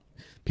 but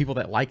people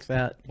that like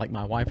that, like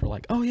my wife, are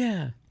like, "Oh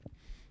yeah."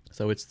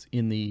 So it's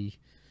in the,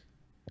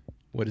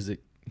 what is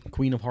it,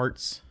 Queen of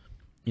Hearts,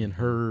 in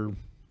her,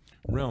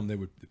 realm. They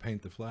would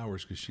paint the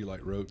flowers because she like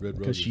red roses.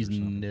 because she's or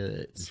something.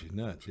 nuts. She's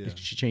nuts. Yeah.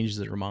 She changes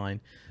her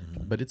mind,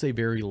 but it's a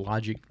very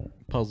logic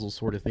puzzle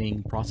sort of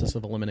thing, process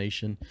of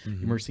elimination. You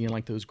remember seeing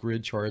like those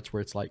grid charts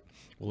where it's like,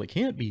 well, it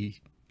can't be,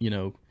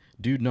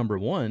 dude number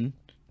one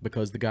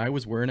because the guy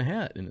was wearing a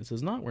hat, and it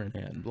says not wearing a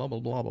hat, and blah blah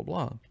blah blah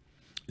blah.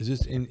 Is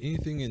this in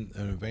anything in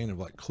a vein of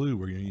like Clue,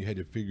 where you had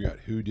to figure out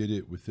who did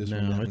it with this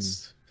one? No,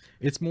 that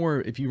it's more,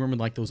 if you remember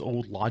like those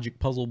old logic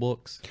puzzle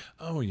books,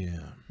 one? Oh yeah.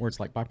 where it's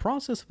like, by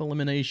process of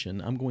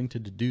elimination, I'm going to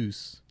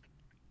deduce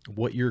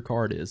what your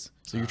card is.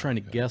 So you're trying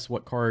to guess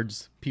what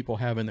cards people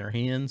have in their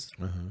hands,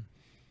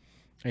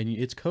 and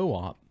it's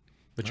co-op,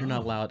 but you're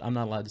not allowed. I'm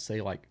not allowed to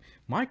say like,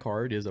 my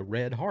card is a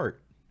red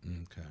heart.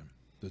 Okay.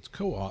 That's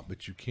co-op,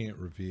 but you can't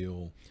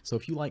reveal. So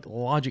if you like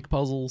logic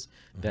puzzles,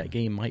 that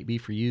game might be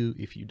for you.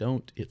 If you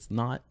don't, it's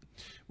not.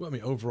 Well, I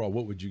mean, overall,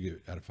 what would you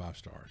give out of 5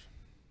 stars?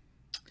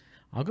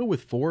 I'll go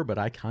with 4, but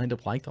I kind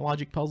of like the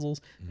logic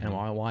puzzles, and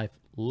my wife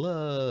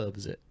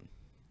loves it.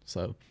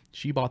 So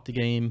she bought the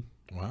game,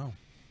 Wow.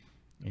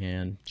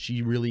 and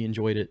she really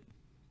enjoyed it.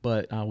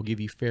 But I will give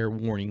you fair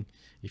warning,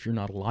 if you're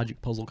not a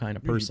logic puzzle kind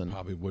of person. You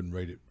probably wouldn't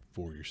rate it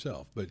for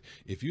yourself, but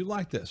if you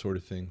like that sort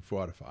of thing,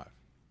 4 out of 5.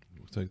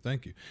 So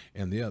thank you.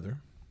 And the other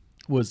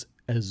Was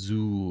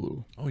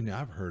Azul. Oh,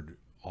 yeah, I've heard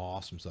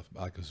awesome stuff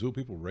about like Azul.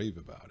 People rave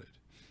about it.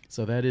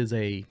 So that is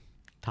a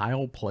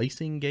tile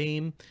placing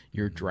game.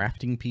 You're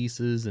drafting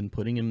pieces and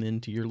putting them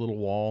into your little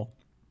wall.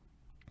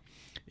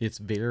 It's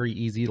very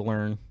easy to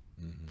learn.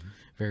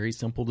 Very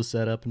simple to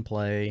set up and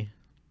play.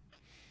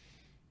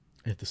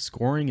 If the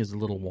scoring is a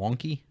little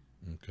wonky,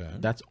 Okay.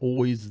 that's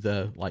always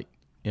the, like,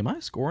 am I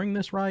scoring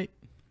this right?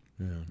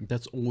 Yeah.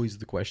 That's always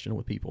the question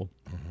with people.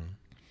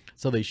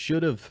 So they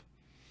should have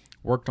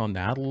worked on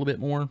that a little bit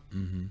more.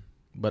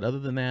 But other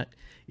than that,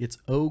 it's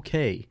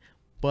okay.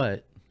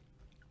 But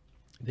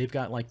they've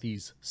got like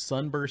these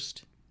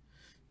sunburst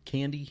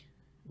candy,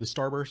 the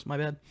starburst, my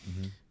bad.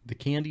 The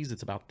candies,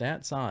 it's about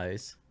that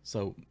size.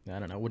 So I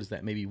don't know, what is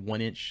that? Maybe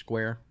 1 inch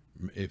square.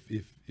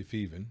 If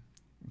even.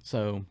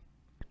 So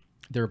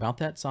they're about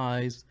that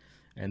size,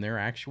 and they're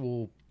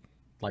actual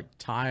like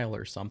tile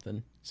or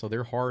something. So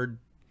they're hard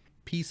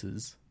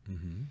pieces.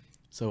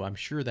 So I'm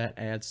sure that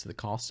adds to the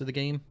cost of the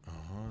game.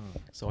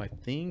 So I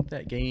think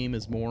that game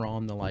is more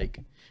on the like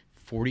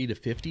 40 to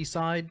 50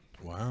 side,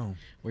 Wow.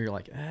 where you're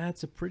like,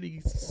 it's a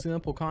pretty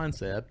simple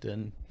concept,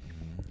 and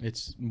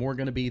it's more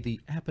going to be the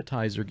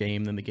appetizer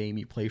game than the game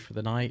you play for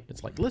the night.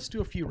 It's like, let's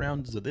do a few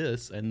rounds of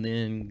this and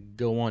then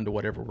go on to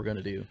whatever we're going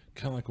to do.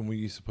 Kind of like when we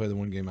used to play the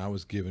one game I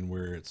was given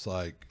where it's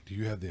like, do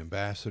you have the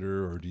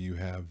ambassador, or do you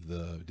have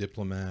the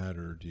diplomat,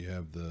 or do you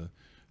have the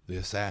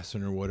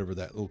assassin, or whatever,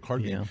 that little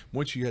card game.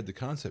 Once you had the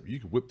concept, you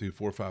could whip through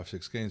 4, 5,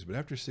 6 games, but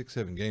after 6,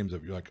 7 games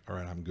of it, you're like, all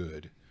right, I'm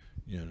good.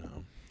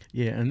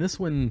 Yeah, and this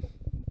one,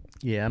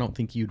 I don't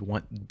think you'd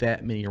want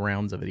that many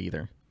rounds of it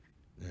either.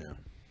 Yeah.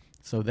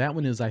 So that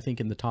one is, I think,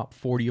 in the top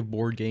 40 of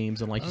board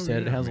games, and like you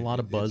said, it has a lot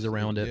of buzz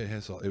around it. Yeah,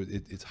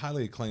 it's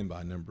highly acclaimed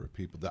by a number of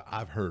people that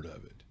I've heard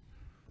of it.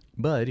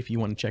 But if you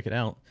want to check it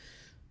out,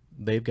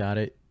 they've got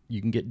it. You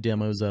can get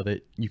demos of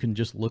it. You can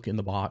just look in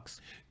the box.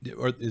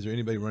 Or is there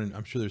anybody running?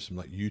 I'm sure there's some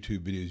like YouTube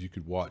videos you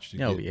could watch to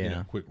get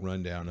a quick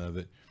rundown of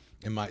it.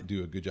 It might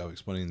do a good job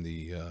explaining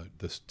the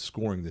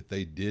scoring that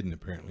they did, and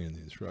apparently in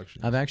the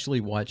instructions. I've actually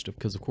watched,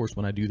 because of course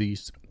when I do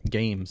these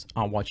games,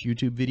 I'll watch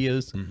YouTube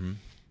videos.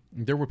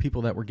 There were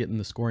people that were getting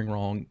the scoring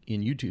wrong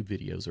in YouTube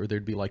videos, or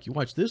there'd be like, you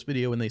watch this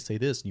video and they say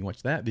this, and you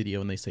watch that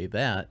video and they say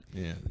that.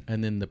 Yeah.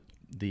 And then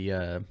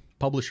the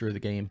publisher of the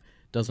game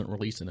doesn't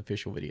release an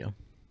official video.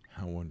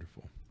 How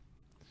wonderful.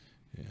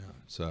 Yeah,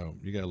 so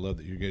you got to love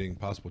that you're getting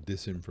possible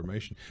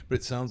disinformation, but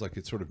it sounds like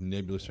it's sort of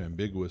nebulous or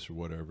ambiguous or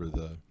whatever,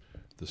 the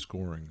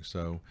scoring.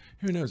 So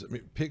who knows? I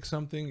mean, pick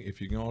something,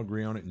 if you can all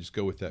agree on it, and just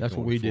go with that. That's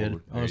what we did.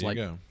 There I was like,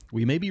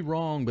 we may be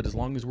wrong, but as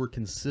long as we're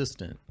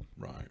consistent.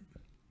 Right.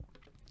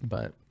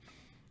 But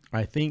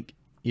I think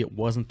it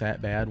wasn't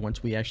that bad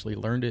once we actually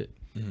learned it.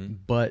 Mm-hmm.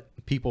 But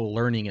people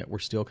learning it were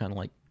still kind of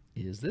like,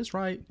 is this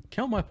right?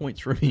 Count my points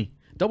for me.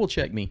 Double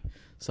check me.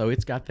 So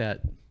it's got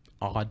that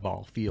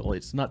oddball feel.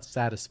 It's not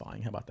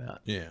satisfying. How about that?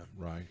 Yeah,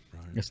 right.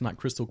 It's not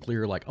crystal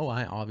clear like, oh,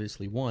 I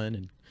obviously won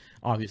and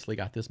obviously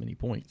got this many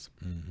points.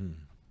 Mm-hmm.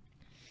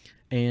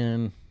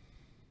 And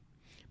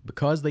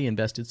because they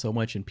invested so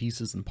much in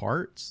pieces and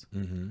parts,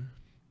 Mm-hmm.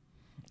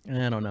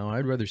 I don't know.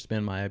 I'd rather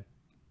spend my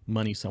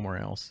money somewhere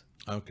else.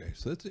 Okay,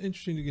 so it's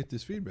interesting to get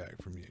this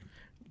feedback from you.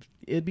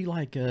 It'd be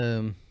like,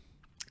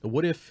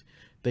 what if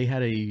they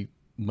had a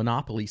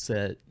Monopoly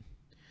set,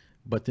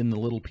 but then the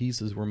little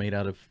pieces were made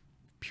out of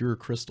pure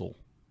crystal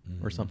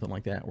or something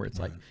like that, where it's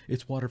like,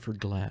 it's Waterford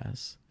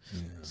glass.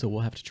 Yeah. So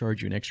we'll have to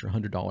charge you an extra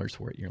 $100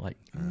 for it. And you're like,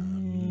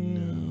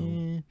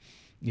 no.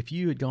 If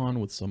you had gone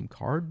with some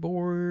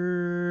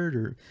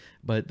cardboard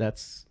but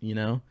that's,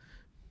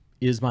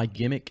 is my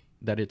gimmick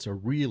that it's a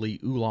really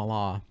ooh la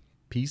la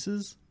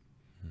pieces?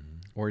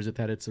 Or is it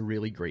that it's a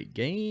really great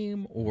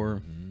game?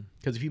 Or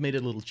because if you made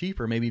it a little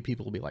cheaper, maybe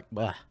people will be like,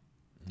 bah.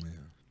 Yeah,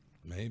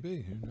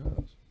 maybe. Who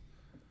knows?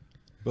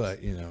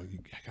 But, you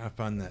gotta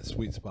find that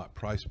sweet spot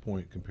price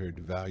point compared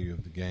to value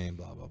of the game,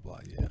 blah, blah, blah.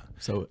 Yeah.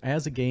 So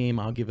as a game,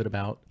 I'll give it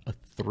about a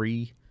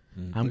 3.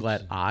 I'm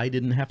glad I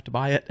didn't have to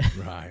buy it.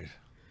 Right.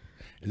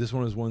 Is this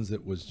one of those ones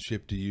that was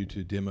shipped to you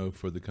to demo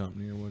for the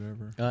company or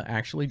whatever?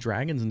 Actually,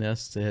 Dragon's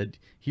Nest said,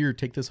 here,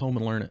 take this home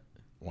and learn it.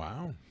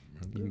 Wow.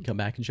 You can come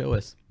back and show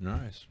us.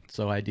 Nice.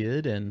 So I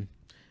did, and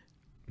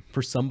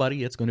for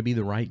somebody, it's going to be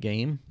the right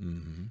game.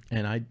 Mm-hmm.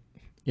 And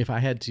if I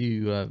had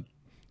to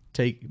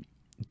take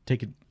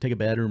a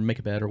bet or make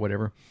a bet or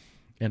whatever,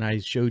 and I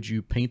showed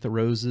you Paint the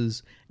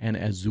Roses and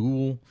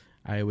Azul,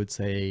 I would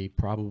say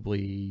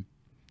probably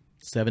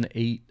 7,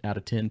 8 out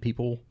of 10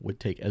 people would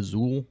take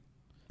Azul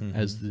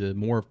as the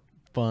more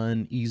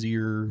fun,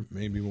 easier,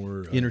 maybe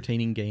more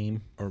entertaining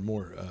game, or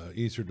more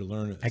easier to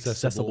learn,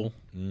 accessible.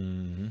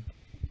 Mm-hmm.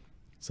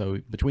 So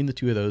between the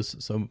two of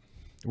those, so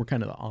we're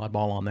kind of the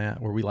oddball on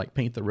that, where we like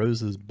Paint the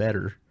Roses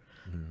better,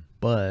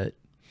 but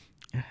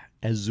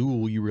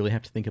Azul, you really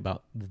have to think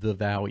about the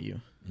value.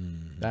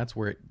 That's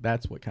what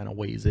kind of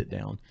weighs it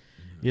down.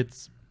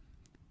 It's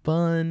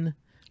fun,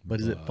 but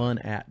is it fun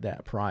at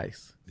that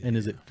price? And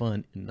is it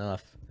fun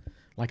enough?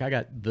 Like I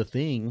got The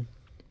Thing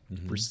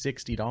for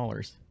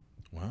 $60.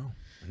 Wow.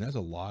 And there's a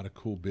lot of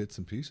cool bits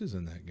and pieces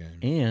in that game.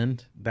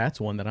 And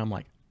that's one that I'm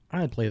like,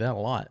 I'd play that a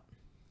lot.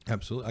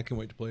 Absolutely. I can't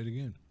wait to play it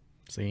again.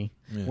 See?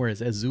 Yeah.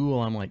 Whereas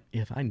Azul, I'm like,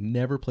 if I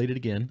never played it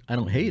again, I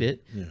don't hate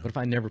it, Yeah. but if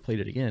I never played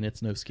it again,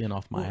 it's no skin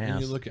off my ass.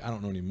 And you look at, I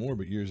don't know anymore,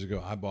 but years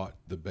ago, I bought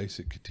the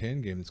basic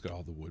Catan game that's got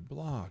all the wood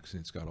blocks and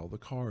it's got all the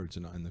cards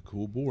and the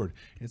cool board.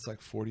 And it's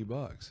like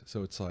 $40.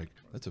 So it's like,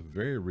 that's a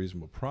very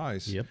reasonable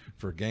price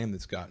for a game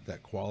that's got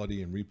that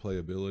quality and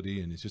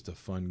replayability. And it's just a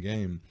fun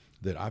game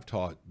that I've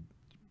taught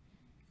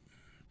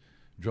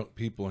drunk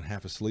people and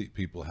half asleep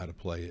people how to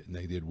play it, and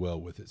they did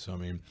well with it. So I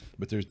mean,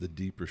 but there's the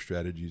deeper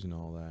strategies and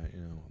all that.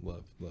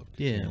 Love.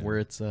 Yeah, where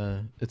it's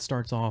it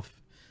starts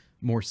off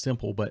more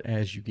simple, but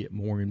as you get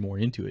more and more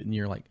into it, and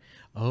you're like,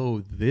 oh,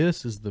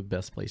 this is the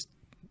best place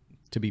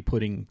to be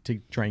putting to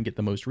try and get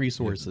the most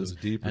resources,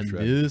 and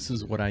this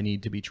is what I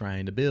need to be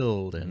trying to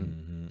build,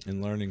 and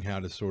and learning how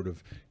to sort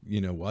of,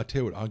 well, I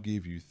tell you what, I'll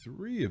give you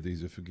 3 of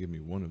these if you give me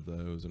 1 of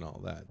those, and all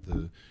that.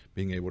 The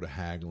being able to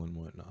haggle and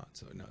whatnot.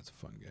 So no, it's a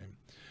fun game.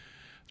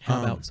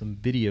 How about some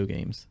video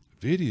games?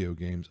 Video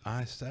games.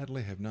 I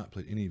sadly have not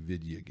played any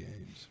video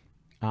games.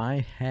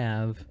 I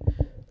have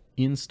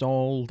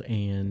installed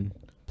and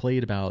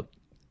played about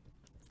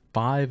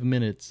 5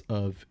 minutes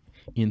of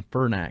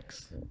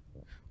Infernax,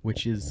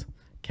 which is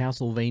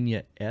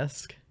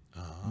Castlevania-esque,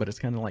 but it's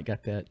kind of like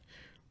got that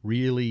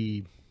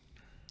really,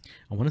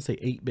 I want to say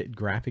 8-bit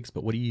graphics,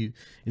 but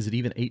is it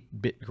even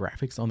 8-bit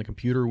graphics on the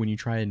computer when you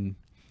try and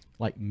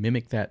like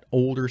mimic that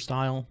older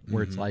style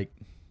where it's like,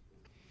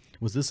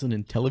 was this an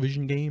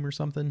Intellivision game or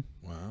something?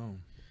 Wow.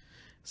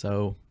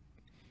 So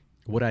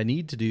what I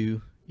need to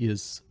do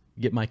is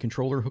get my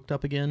controller hooked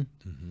up again,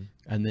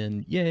 and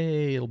then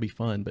yay, it'll be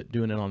fun. But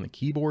doing it on the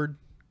keyboard,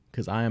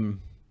 because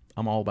I'm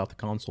all about the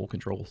console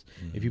controls.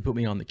 If you put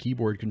me on the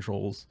keyboard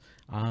controls,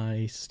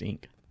 I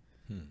stink.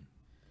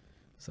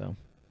 So,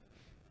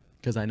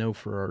 because I know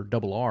for our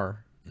double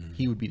R,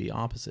 he would be the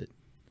opposite.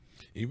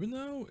 Even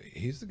though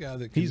he's the guy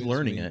that he's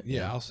learning me, it.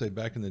 Yeah, I'll say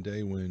back in the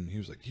day when he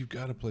was like, "You've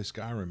got to play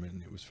Skyrim,"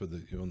 and it was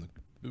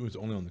it was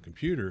only on the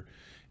computer,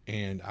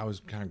 and I was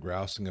kind of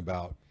grousing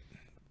about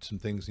some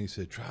things, and he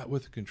said, "Try it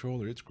with a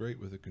controller. It's great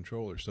with a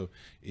controller." So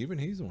even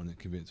he's the one that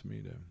convinced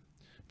me to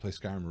play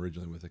Skyrim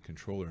originally with a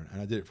controller,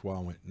 and I did it for a while.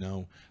 And went,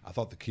 no, I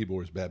thought the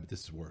keyboard was bad, but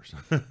this is worse.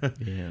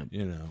 Yeah,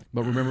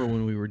 But remember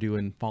when we were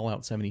doing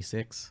Fallout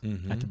 76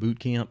 at the boot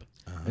camp,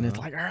 and it's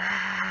like,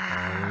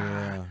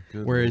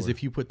 whereas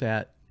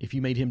Lord. if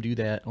you made him do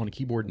that on a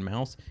keyboard and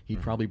mouse,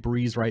 he'd probably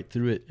breeze right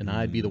through it, and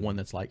I'd be the one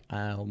that's like,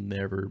 I'll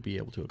never be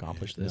able to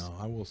accomplish this. No,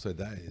 I will say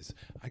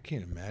I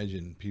can't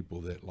imagine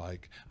people that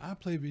like, I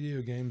play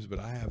video games, but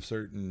I have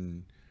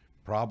certain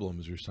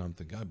problems or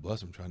something. God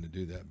bless them trying to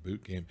do that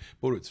boot camp.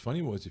 But what's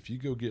funny was if you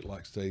go get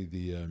like say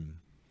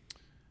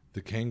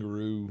the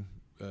kangaroo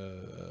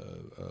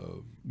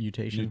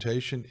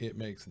mutation, it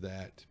makes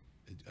that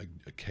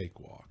a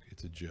cakewalk.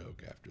 It's a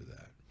joke after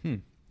that.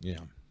 Yeah.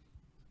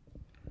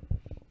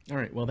 All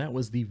right. Well, that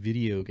was the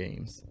video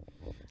games.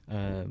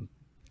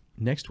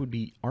 Next would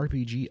be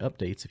RPG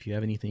updates. If you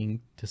have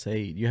anything to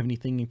say, do you have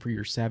anything for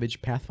your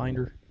Savage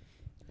Pathfinder?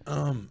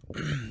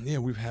 Yeah,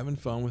 we're having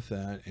fun with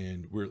that,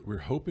 and we're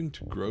hoping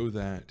to grow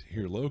that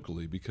here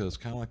locally, because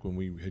kind of like when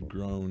we had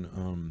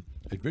grown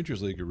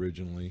Adventures League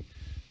originally,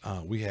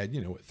 we had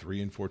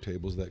 3 and 4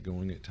 tables that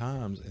going at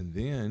times, and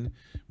then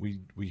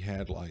we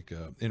had like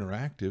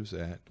interactives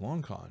at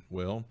LongCon.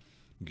 Well,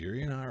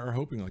 Gary and I are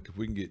hoping like if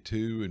we can get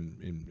 2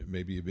 and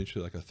maybe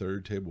eventually like a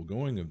 3rd table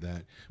going of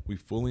that, we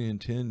fully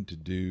intend to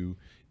do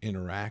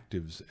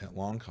interactives at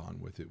LongCon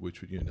with it, which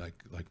would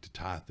like to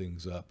tie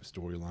things up,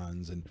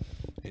 storylines, and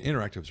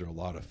interactives are a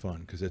lot of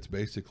fun because it's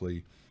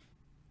basically,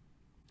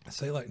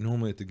 say like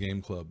normally at the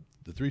game club,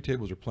 the 3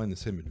 tables are playing the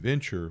same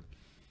adventure,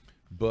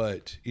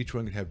 but each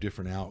one could have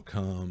different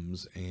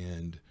outcomes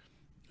and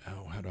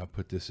how do I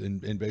put this?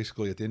 And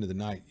basically at the end of the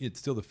night, it's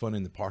still the fun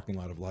in the parking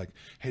lot of like,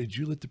 hey, did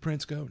you let the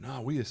prince go? No,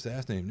 we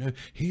assassinated him. No,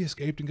 he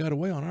escaped and got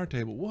away on our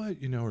table. What?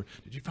 Or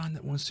did you find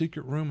that one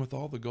secret room with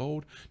all the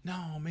gold?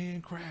 No,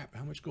 man, crap.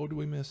 How much gold do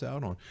we miss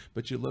out on?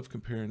 But you love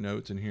comparing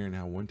notes and hearing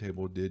how one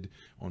table did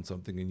on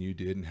something and you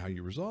did and how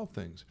you resolve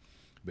things.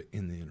 But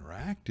in the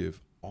interactive,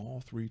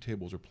 all 3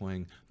 tables are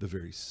playing the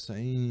very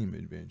same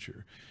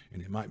adventure.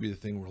 And it might be the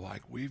thing where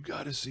like, we've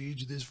got to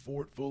siege this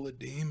fort full of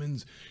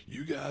demons.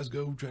 You guys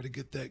go try to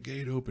get that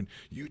gate open.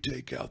 You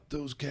take out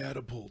those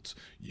catapults.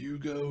 You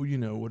go,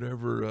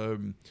 whatever,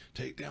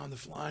 take down the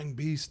flying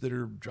beasts that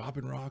are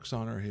dropping rocks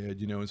on our head,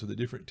 and so the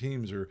different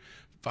teams are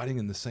fighting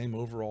in the same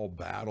overall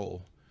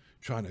battle,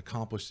 trying to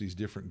accomplish these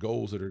different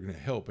goals that are going to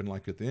help. And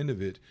like at the end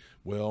of it,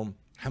 well,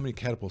 how many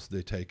catapults did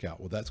they take out?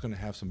 Well, that's going to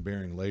have some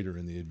bearing later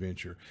in the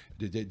adventure.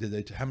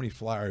 How many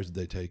flyers did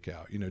they take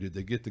out? Did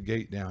they get the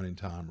gate down in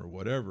time or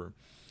whatever?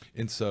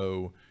 And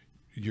so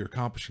you're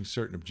accomplishing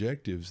certain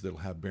objectives that'll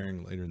have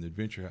bearing later in the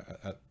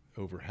adventure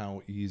over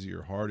how easy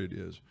or hard it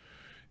is.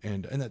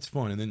 And that's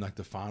fun. And then like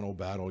the final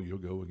battle, you'll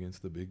go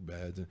against the big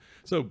bads. And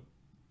so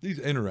these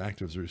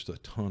interactives are just a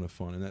ton of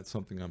fun. And that's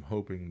something I'm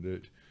hoping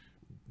that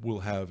we'll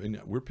have, and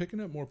we're picking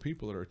up more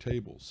people at our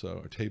tables. So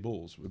our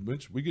tables,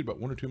 we get about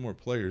 1 or 2 more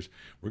players,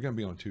 we're going to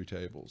be on 2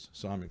 tables.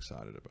 So I'm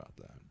excited about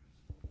that.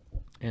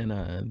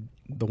 And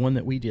the one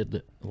that we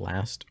did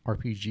last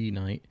RPG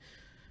night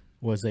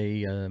was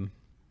a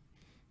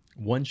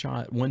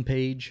one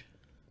page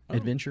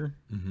adventure.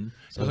 Mm-hmm.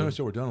 So I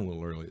noticed we're done a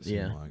little early. It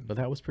seemed like. But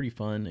that was pretty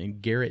fun.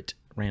 And Garrett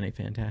ran a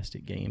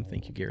fantastic game.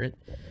 Thank you, Garrett.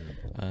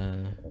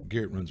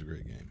 Garrett runs a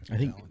great game. I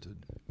think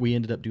we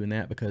ended up doing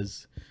that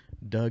because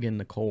Doug and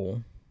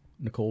Nicole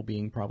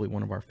being probably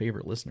one of our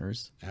favorite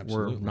listeners,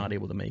 were not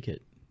able to make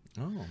it.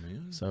 Oh,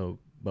 man. So,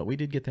 but we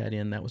did get that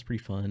in. That was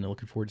pretty fun.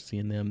 Looking forward to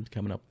seeing them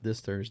coming up this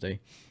Thursday.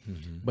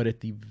 Mm-hmm. But at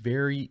the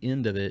very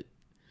end of it,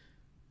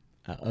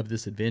 of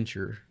this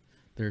adventure,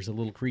 there's a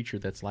little creature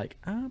that's like,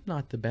 I'm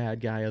not the bad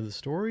guy of the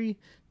story.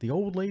 The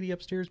old lady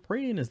upstairs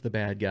praying is the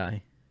bad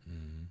guy.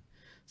 Mm-hmm.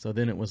 So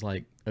then it was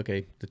like,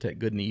 okay, detect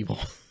good and evil.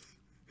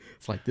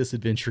 It's like, this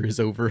adventure is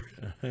over.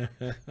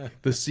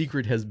 The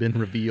secret has been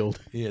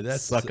revealed. Yeah,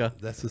 that's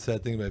the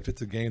sad thing about it. If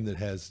it's a game that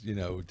has,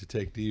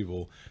 detect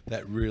evil,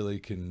 that really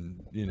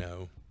can,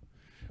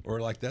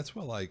 or like, that's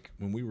why, like,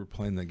 when we were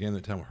playing that game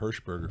that time with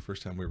Hirschberger,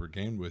 first time we ever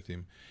gamed with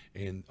him,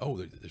 and,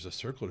 there's a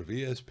circle to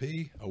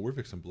VSP. Oh, we're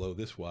fixing to blow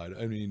this wide.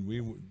 I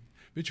mean,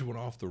 Mitchell went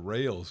off the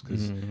rails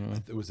because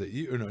it was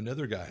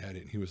another guy had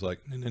it, and he was like,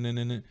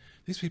 no.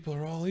 These people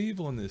are all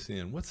evil in this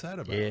end. What's that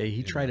about? Yeah,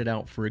 he tried it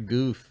out for a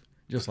goof.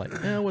 Just like,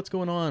 what's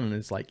going on? And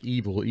it's like,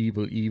 evil.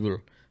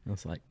 And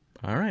it's like,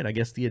 all right, I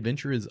guess the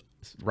adventure is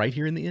right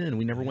here in the inn.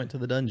 We never went to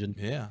the dungeon.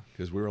 Yeah,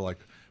 because we were like,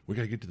 we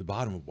got to get to the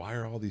bottom of why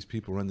are all these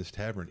people run this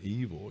tavern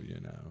evil,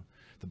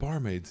 The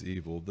barmaid's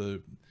evil,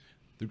 the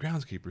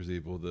groundskeeper's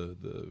evil,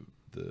 the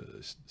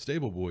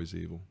stable boy's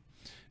evil.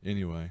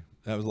 Anyway,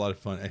 that was a lot of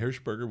fun.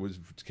 Hirschberger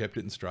kept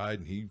it in stride,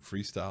 and he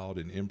freestyled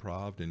and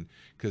improved, and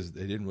because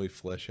they didn't really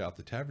flesh out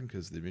the tavern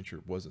because the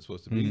adventure wasn't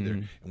supposed to be there,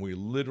 and we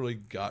literally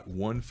got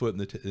 1 foot in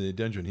the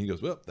dungeon. He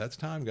goes, "Well, that's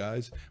time,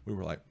 guys." We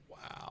were like,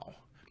 "Wow!"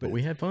 But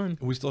we had fun.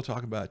 We still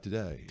talk about it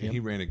today. And he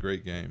ran a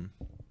great game.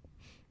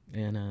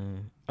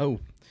 And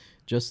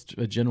just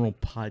a general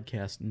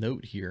podcast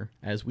note here: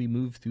 as we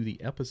move through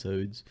the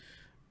episodes,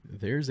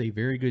 there's a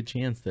very good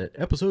chance that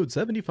episode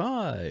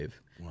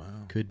 75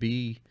 could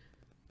be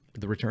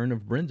the return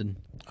of Brendan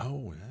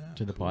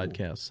to the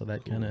podcast. So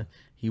that kind of,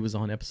 he was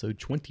on episode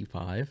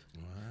 25.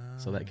 Wow.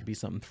 So that could be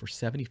something for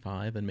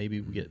 75, and maybe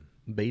we get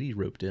Beatty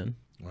roped in.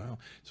 Wow.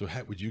 So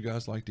would you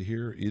guys like to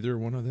hear either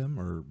one of them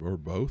or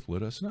both?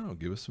 Let us know.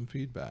 Give us some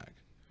feedback.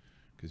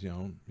 Because,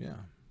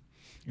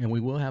 And we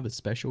will have a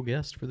special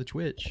guest for the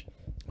Twitch.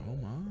 Oh,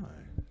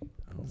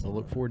 my. So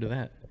look forward to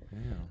that.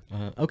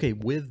 Yeah. Okay,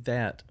 with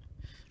that,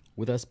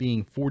 with us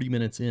being 40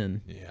 minutes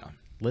in. Yeah.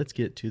 let's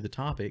get to the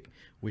topic,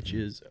 which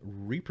is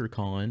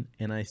ReaperCon,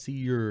 and I see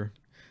your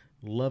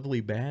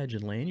lovely badge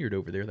and lanyard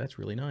over there. That's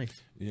really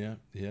nice. Yeah,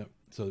 yeah.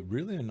 So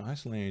really a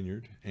nice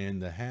lanyard,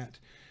 and the hat,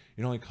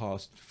 it only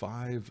cost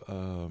 5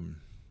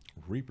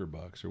 Reaper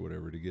bucks or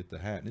whatever to get the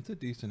hat, and it's a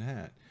decent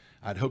hat.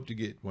 I'd hoped to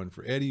get one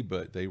for Eddie,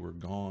 but they were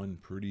gone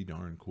pretty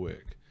darn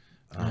quick.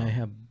 I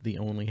have the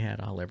only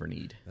hat I'll ever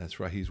need. That's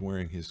right. He's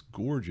wearing his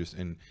gorgeous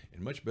and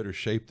in much better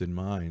shape than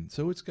mine.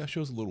 So it's got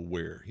shows a little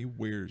wear. He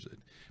wears it,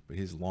 but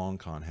his long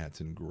con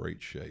hat's in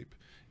great shape.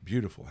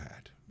 Beautiful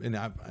hat. And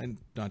I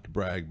not to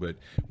brag, but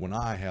when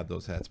I had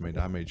those hats made,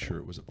 I made sure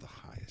it was of the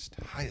highest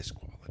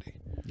quality.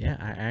 Yeah,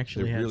 I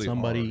actually They're had really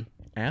somebody hard.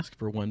 ask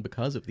for one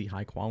because of the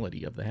high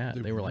quality of the hat.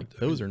 They're They were like,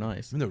 those are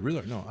nice. No,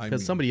 really, no. I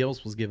Because mean, somebody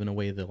else was giving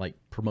away the like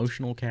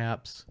promotional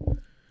caps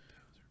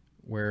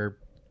where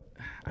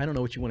I don't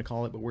know what you want to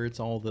call it, but where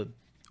it's all the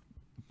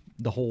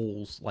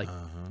holes. Like,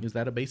 is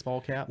that a baseball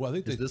cap? well, I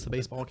think is this a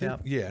baseball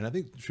cap? Yeah, and I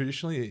think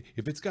traditionally,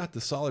 if it's got the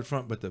solid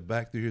front, but the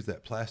back here's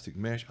that plastic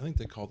mesh, I think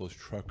they call those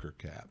trucker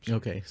caps.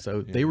 Okay,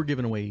 so they were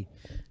giving away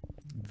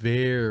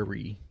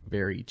very,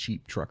 very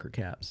cheap trucker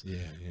caps. Yeah,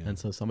 yeah. And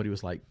so somebody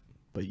was like,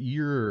 but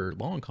your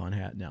long con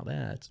hat, now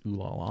that's ooh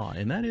la la.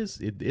 And that is,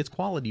 it's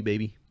quality,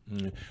 baby.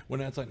 Well,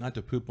 that's like, not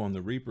to poop on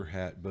the Reaper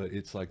hat, but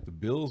it's like the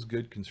bill's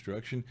good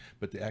construction,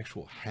 but the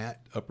actual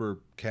hat upper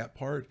cap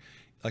part,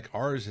 like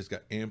ours has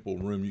got ample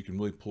room. You can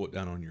really pull it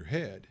down on your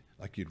head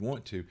like you'd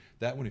want to.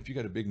 That one, if you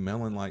got a big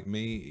melon like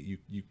me,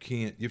 you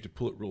can't. You have to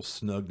pull it real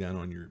snug down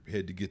on your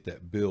head to get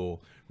that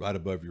bill right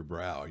above your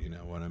brow. You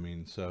know what I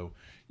mean? So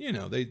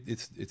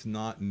it's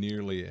not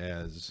nearly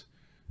as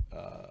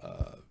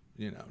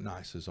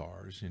nice as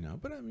ours.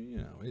 But I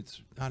mean,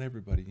 it's not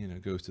everybody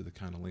goes to the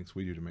kind of lengths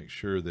we do to make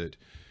sure that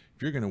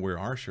if you're going to wear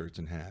our shirts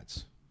and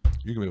hats,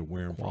 you're going to be able to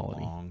wear them for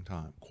a long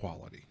time.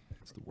 Quality.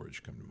 That's the words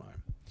that come to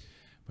mind.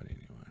 But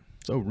anyway.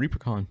 So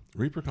ReaperCon.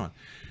 ReaperCon.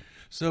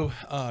 So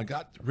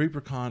got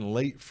ReaperCon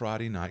late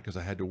Friday night because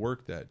I had to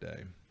work that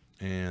day.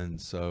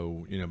 And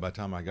so, by the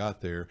time I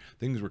got there,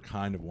 things were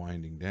kind of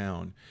winding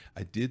down.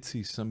 I did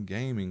see some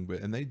gaming,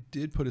 and they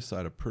did put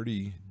aside a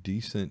pretty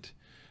decent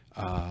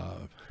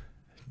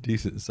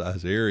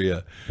size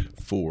area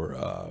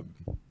for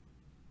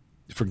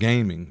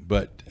gaming.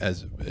 But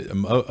as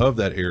of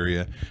that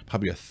area,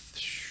 probably a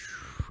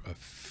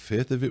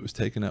fifth of it was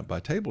taken up by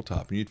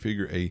tabletop. And you'd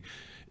figure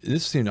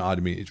this seemed odd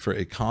to me. It's for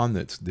a con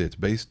that's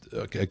based,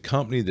 a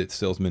company that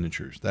sells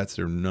miniatures. That's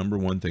their number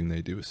one thing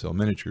they do is sell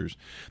miniatures.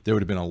 There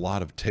would have been a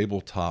lot of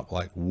tabletop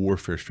like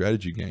warfare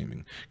strategy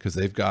gaming because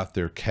they've got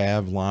their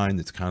Cav line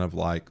that's kind of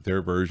like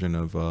their version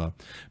of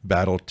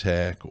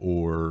BattleTech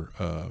or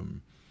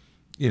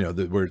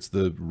where it's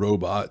the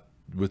robot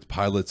with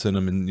pilots in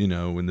them and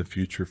in the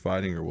future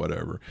fighting or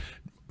whatever.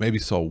 Maybe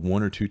saw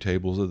 1 or 2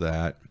 tables of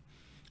that.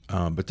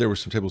 But there were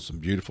some tables, some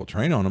beautiful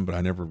terrain on them, but I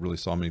never really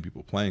saw many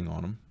people playing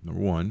on them. Number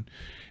one,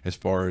 as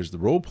far as the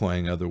role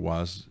playing,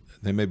 otherwise,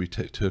 they maybe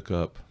took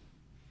up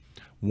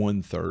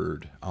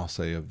 1/3, I'll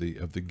say, of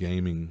the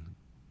gaming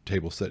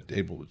table set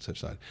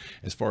side.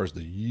 As far as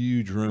the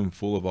huge room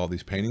full of all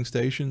these painting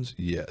stations,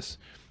 yes.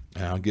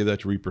 And I'll give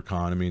that to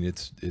ReaperCon. I mean,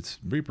 it's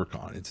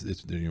ReaperCon.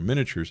 It's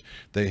miniatures.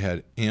 They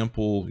had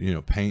ample,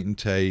 paint and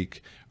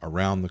take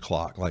around the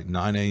clock, like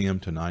 9 a.m.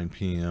 to 9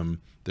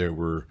 p.m. There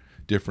were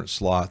different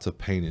slots of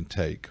paint and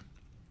take,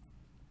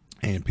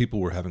 and people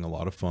were having a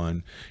lot of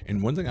fun.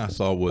 And one thing I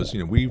saw was,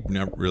 we've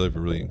never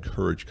really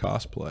encouraged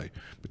cosplay,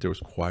 but there was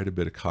quite a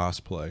bit of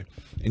cosplay,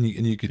 and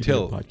you could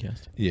tell.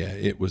 Podcast. Yeah,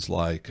 it was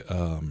like,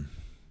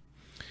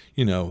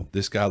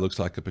 this guy looks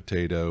like a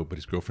potato, but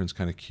his girlfriend's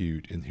kind of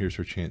cute, and here's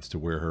her chance to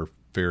wear her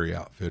fairy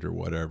outfit or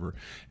whatever,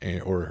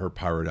 or her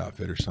pirate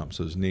outfit or something.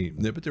 So it's neat.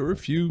 But there were a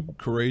few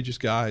courageous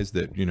guys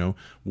that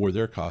wore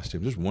their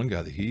costumes. There's one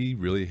guy that he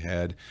really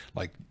had,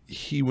 like,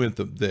 he went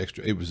the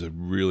extra. It was a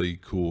really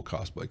cool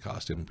cosplay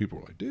costume, and people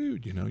were like,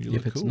 "Dude, you look cool."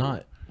 If it's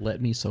not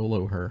let me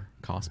solo her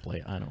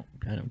cosplay, I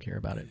don't care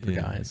about it for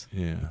guys.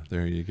 Yeah,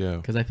 there you go.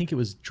 Because I think it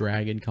was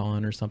Dragon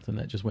Con or something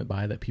that just went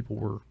by that people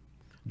were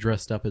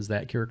dressed up as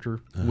that character,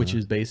 which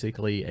is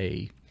basically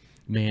a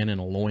man in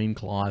a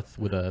loincloth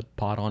with a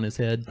pot on his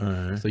head.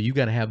 So you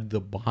got to have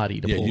the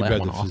body to pull that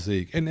one off.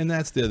 Physique. And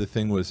that's the other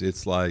thing was,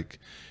 it's like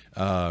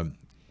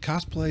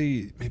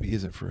cosplay maybe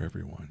isn't for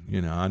everyone.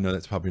 I know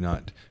that's probably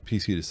not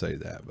PC to say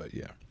that, but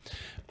yeah.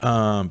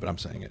 But I'm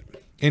saying it.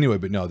 Anyway,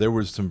 but no, there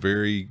was some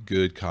very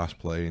good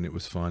cosplay, and it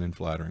was fun and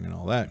flattering and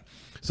all that.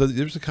 So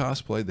there's a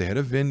cosplay. They had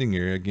a vending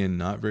area, again,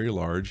 not very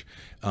large.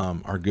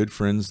 Our good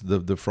friends,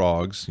 the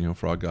Frogs,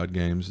 Frog God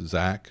Games,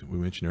 Zach, we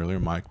mentioned earlier,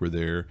 Mike were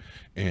there,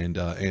 and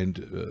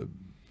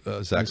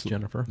Zach's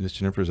Jennifer. Miss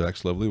Jennifer,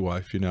 Zach's lovely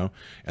wife,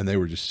 and they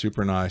were just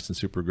super nice and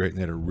super great, and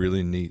they had a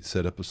really neat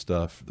setup of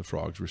stuff the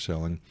Frogs were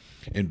selling.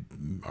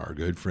 And our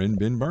good friend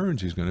Ben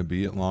Burns, who's going to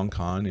be at Long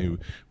Con, who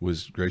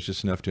was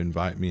gracious enough to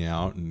invite me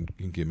out and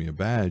give me a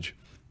badge.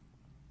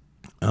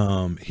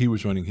 He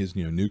was running his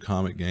new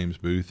comic games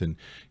booth, and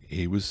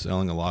he was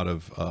selling a lot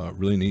of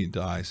really neat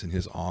dice and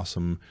his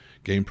awesome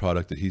game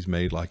product that he's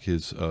made, like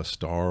his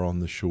Star on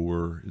the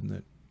Shore. Isn't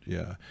that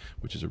Yeah,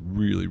 which is a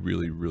really,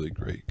 really, really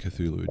great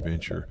Cthulhu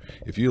adventure.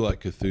 If you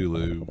like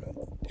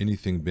Cthulhu,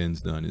 anything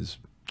Ben's done is,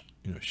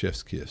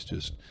 chef's kiss,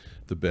 just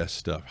the best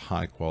stuff,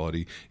 high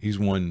quality. He's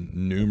won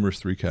numerous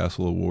Three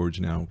Castle awards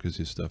now because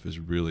his stuff is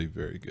really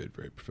very good,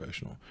 very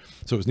professional.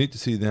 So it was neat to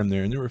see them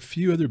there. And there were a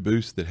few other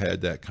booths that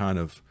had that kind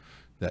of,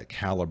 that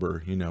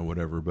caliber,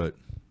 whatever. But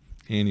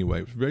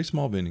anyway, it was a very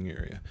small vending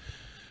area.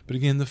 But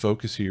again, the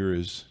focus here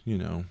is,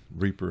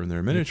 Reaper and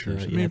their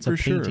miniatures. It's a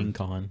painting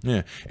con.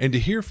 Yeah. And to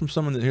hear from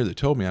someone that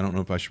told me, I don't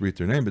know if I should read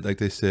their name, but like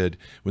they said,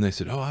 when they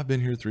said, oh, I've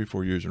been here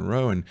 3-4 years in a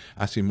row and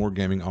I see more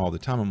gaming all the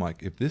time. I'm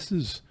like, if this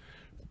is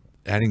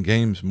adding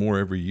games more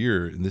every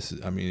year, and this is,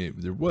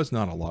 there was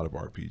not a lot of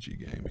RPG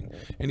gaming.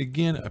 And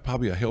again,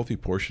 probably a healthy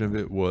portion of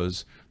it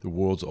was the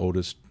world's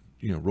oldest,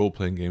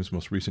 role-playing game's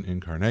most recent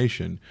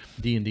incarnation.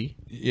 D&D?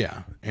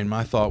 Yeah. And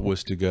my thought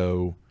was to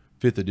go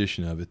 5th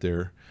edition of it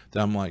there.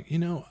 That I'm like,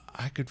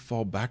 I could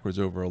fall backwards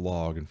over a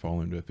log and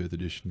fall into a 5th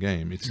edition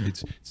game.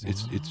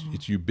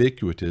 It's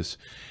ubiquitous.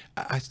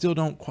 I still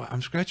don't quite,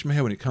 I'm scratching my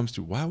head when it comes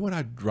to why would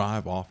I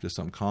drive off to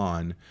some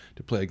con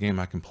to play a game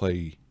I can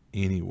play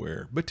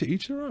anywhere, but to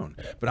each their own.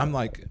 But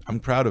I'm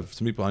proud of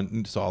some people I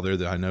saw there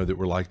that I know that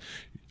were like,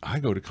 I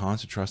go to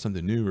cons to try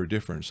something new or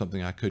different,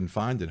 something I couldn't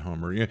find at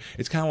home. Or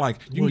it's kind of like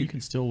you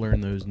can still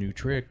learn those new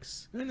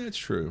tricks, and that's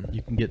true.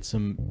 You can get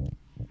some.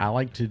 I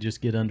like to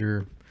just get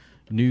under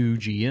new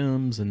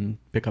GMs and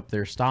pick up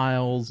their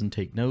styles and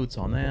take notes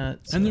on that.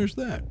 So. And there's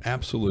that,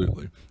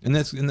 absolutely, and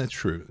that's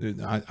true.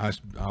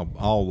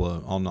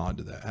 I'll nod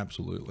to that,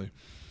 absolutely.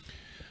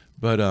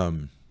 But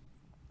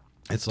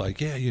it's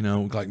like,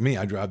 like me,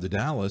 I drive to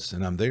Dallas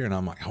and I'm there and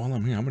I'm like, oh,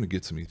 I'm here. I'm going to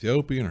get some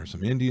Ethiopian or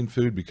some Indian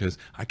food because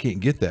I can't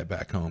get that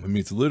back home.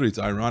 It's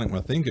ironic when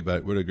I think about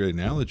it. What a great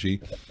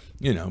analogy,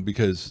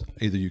 because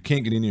either you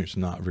can't get in here, it's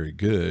not very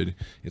good.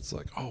 It's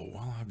like, oh,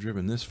 well, I've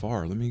driven this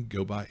far. Let me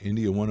go by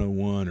India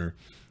 101 or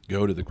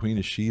go to the Queen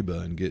of Sheba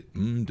and get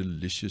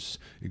delicious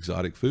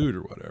exotic food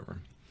or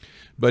whatever.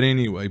 But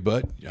anyway,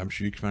 I'm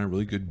sure you can find a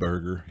really good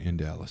burger in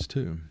Dallas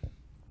too.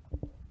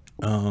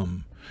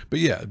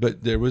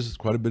 But there was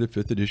quite a bit of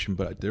 5th edition,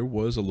 but there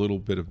was a little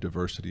bit of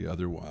diversity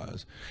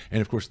otherwise.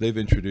 And of course, they've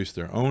introduced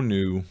their own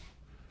new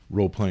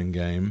role-playing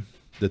game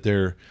that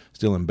they're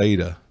still in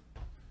beta.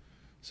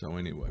 So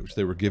anyway,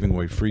 they were giving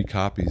away free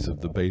copies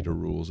of the beta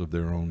rules of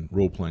their own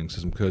role-playing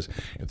system, because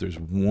if there's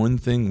one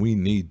thing we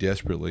need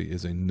desperately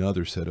is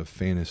another set of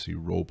fantasy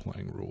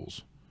role-playing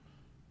rules.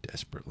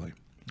 Desperately.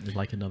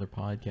 Like another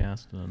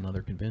podcast and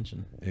another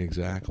convention.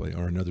 Exactly,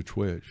 or another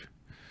Twitch.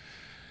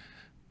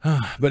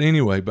 But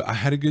anyway, I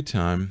had a good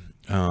time.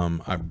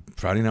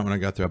 Friday night when I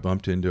got there, I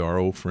bumped into our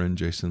old friend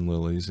Jason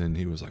Lillies, and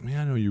he was like, man,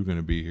 I know you were going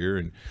to be here.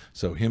 And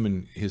so him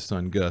and his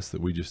son Gus, that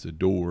we just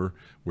adore,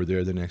 were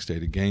there the next day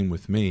to game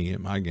with me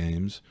at my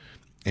games.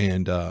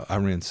 And I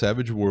ran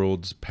Savage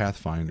Worlds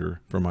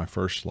Pathfinder for my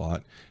first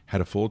slot,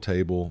 had a full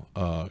table.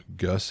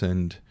 Gus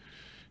and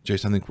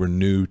Jason, I think, were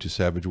new to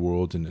Savage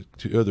Worlds, and the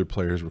 2 other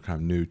players were kind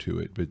of new to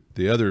it. But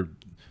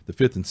the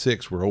 5th and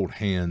 6th were old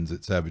hands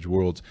at Savage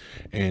Worlds,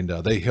 and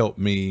they helped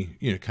me,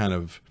 kind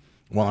of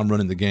while I'm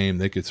running the game,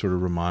 they could sort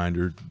of remind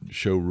or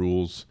show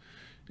rules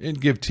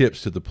and give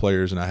tips to the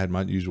players, and I had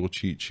my usual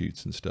cheat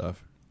sheets and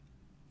stuff.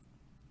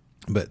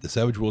 But the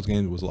Savage Worlds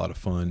game was a lot of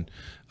fun.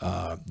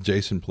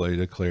 Jason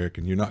played a cleric,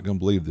 and you're not going to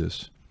believe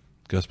this,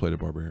 Gus played a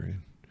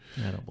barbarian.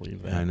 I don't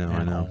believe that. I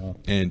know.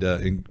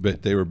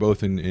 But they were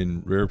both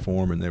in rare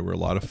form, and they were a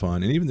lot of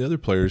fun. And even the other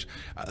players,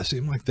 it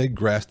seemed like they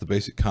grasped the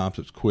basic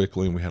concepts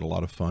quickly, and we had a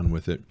lot of fun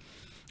with it.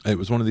 It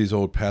was one of these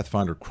old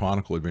Pathfinder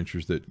Chronicle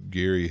adventures that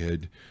Gary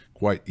had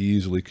quite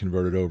easily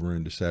converted over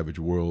into Savage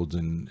Worlds,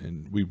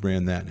 and we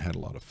ran that and had a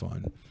lot of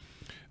fun.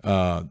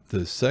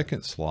 The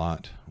second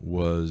slot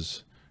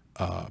was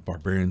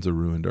Barbarians of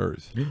Ruined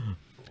Earth.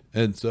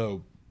 And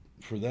so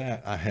for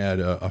that, I had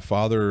a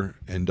father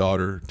and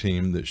daughter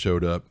team that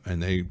showed up,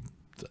 and they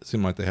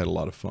seemed like they had a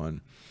lot of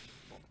fun.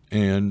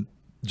 And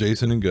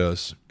Jason and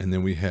Gus, and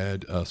then we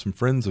had some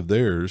friends of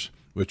theirs,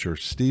 which are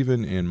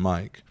Stephen and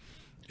Mike,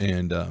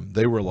 and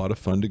they were a lot of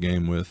fun to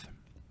game with.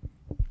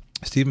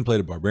 Stephen played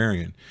a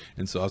barbarian,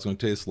 and so I was going to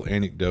tell you this little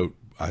anecdote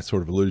I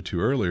sort of alluded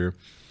to earlier.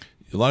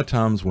 A lot of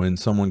times when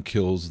someone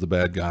kills the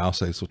bad guy, I'll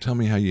say, so tell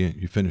me how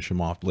you finish him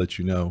off to let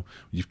you know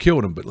you've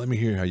killed him, but let me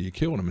hear how you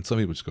killed him. And some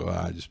people just go,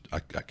 I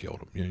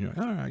killed him. You're like,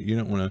 all right, you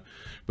don't want to.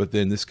 But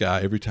then this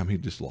guy, every time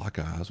he'd just lock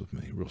eyes with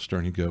me, real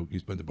stern,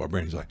 he's been the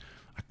barbarian. He's like,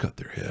 I cut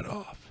their head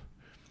off.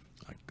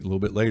 Like a little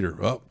bit later,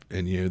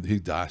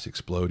 his dice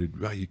exploded.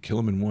 Well, you kill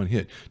him in one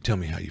hit. Tell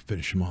me how you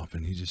finish him off.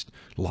 And he just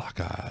lock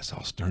eyes,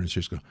 all stern and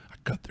serious, going, I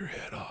cut their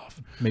head off.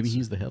 Maybe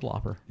he's the head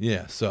lopper.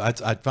 Yeah. So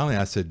I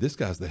finally said, this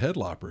guy's the head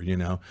lopper,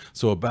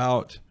 So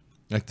about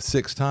like the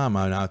 6th time,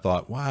 I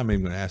thought, why am I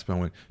even going to ask him? I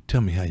went,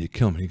 tell me how you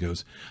kill him. And he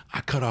goes, I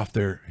cut off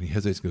and he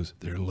hesitates, goes,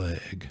 their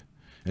leg.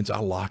 And so I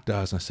locked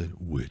eyes and I said,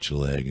 which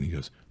leg? And he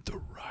goes,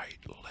 the right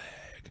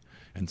leg.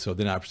 And so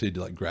then I proceeded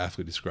to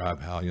graphically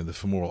describe how, the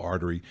femoral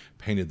artery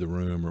painted the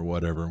room or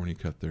whatever when he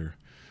cut their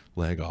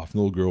leg off. And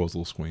the little girl was a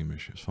little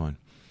squeamish. It was fun.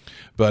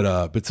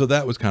 But so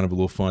that was kind of a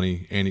little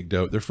funny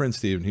anecdote. Their friend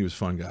Steven, he was a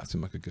fun guy,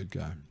 seemed like a good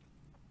guy.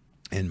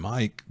 And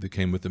Mike that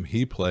came with him,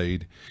 he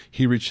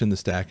reached in the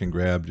stack and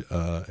grabbed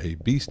a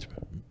beast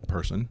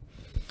person.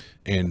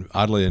 And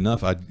oddly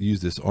enough, I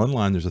used this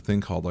online. There's a thing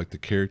called like the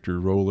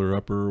character roller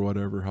upper or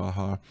whatever,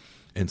 haha.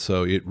 And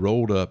so it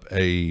rolled up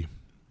a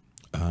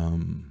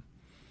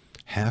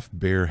half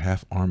bear,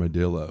 half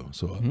armadillo.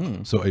 So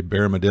a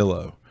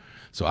bearmadillo.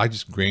 So I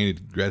just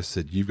gratis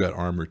said, you've got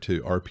armor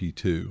too,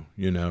 RP2,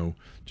 you know,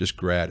 just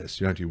gratis.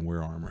 You don't have to even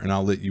wear armor. And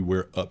I'll let you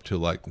wear up to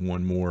like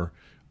one more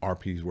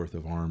RP's worth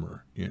of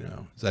armor, you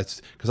know.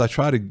 That's because I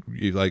try to,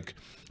 like,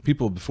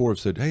 people before have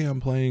said, hey,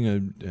 I'm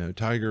playing a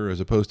tiger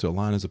as opposed to a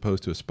lion as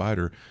opposed to a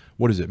spider.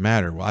 What does it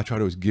matter? Well, I try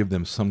to always give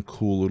them some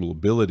cool little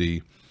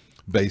ability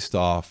based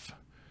off,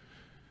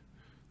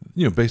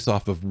 you know, based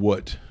off of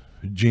what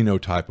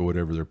genotype or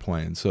whatever they're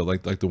playing. So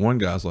like the one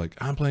guy's like,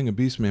 I'm playing a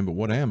beast man, but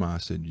what am I? I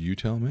said, you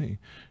tell me.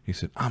 He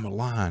said, I'm a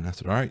lion. I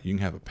said, all right, you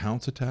can have a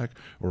pounce attack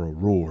or a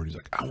roar. He's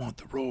like, I want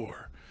the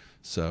roar.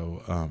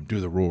 So do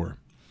the roar.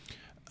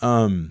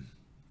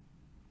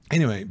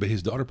 Anyway, but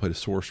his daughter played a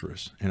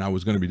sorceress, and I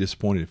was going to be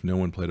disappointed if no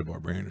one played a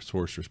barbarian or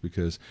sorceress,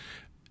 because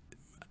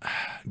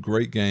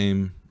great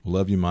game,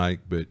 love you, Mike,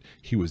 but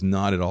he was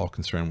not at all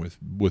concerned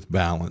with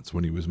balance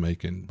when he was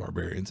making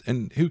barbarians.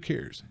 And who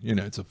cares? You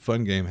know, it's a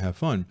fun game, have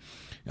fun.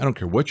 I don't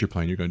care what you're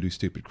playing, you're going to do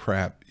stupid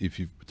crap if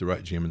you've put the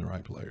right GM and the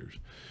right players.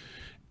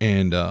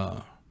 And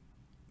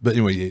but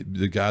anyway,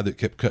 the guy that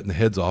kept cutting the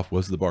heads off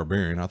was the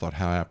barbarian. I thought,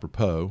 how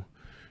apropos.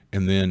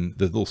 And then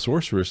the little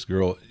sorceress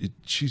girl,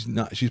 she's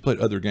played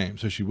other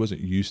games, so she wasn't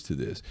used to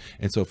this.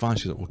 And so finally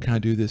she's like, well, can I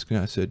do this?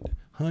 I said,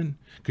 hun,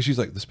 because she's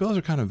like, the spells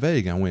are kind of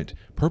vague. I went,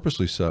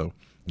 purposely so.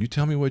 You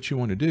tell me what you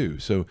want to do.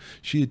 So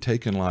she had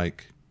taken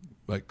like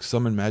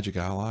summon magic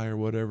ally or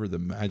whatever, the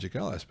magic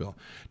ally spell.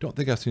 Don't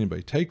think I've seen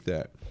anybody take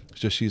that.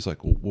 So she's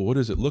like, well, what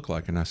does it look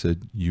like? And I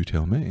said, you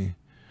tell me.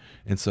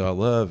 And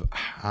so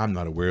I'm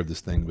not aware of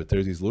this thing, but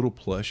there's these little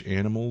plush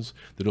animals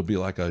that'll be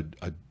like a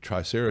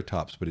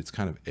triceratops, but it's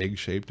kind of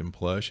egg-shaped and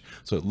plush.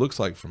 So it looks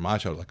like, from my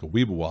child, like a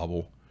weeble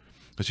wobble.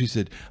 But she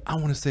said, I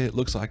want to say it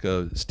looks like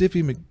a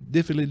Stiffy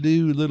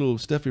McDiffly-Doo, little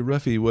Stuffy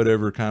Ruffy,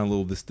 whatever, kind of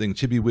little this thing,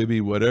 Chibi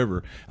Wibby,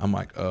 whatever. I'm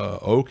like,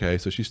 okay.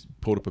 So she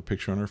pulled up a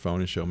picture on her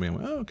phone and showed me. I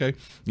went, oh, okay,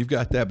 you've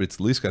got that, but it's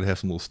at least got to have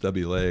some little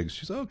stubby legs.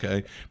 She's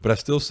okay. But I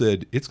still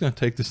said, it's going to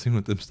take this thing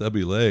with them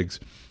stubby legs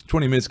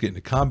 20 minutes to get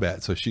into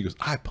combat. So she goes,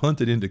 I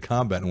punted into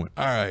combat and went,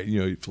 all right, you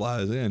know, he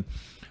flies in.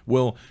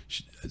 Well,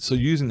 so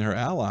using her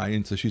ally,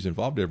 and so she's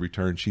involved every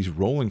turn, she's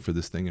rolling for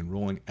this thing and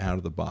rolling out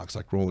of the box,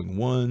 like rolling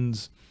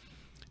ones.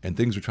 And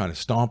things are trying to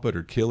stomp it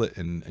or kill it,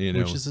 and you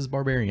know, which is his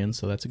barbarian,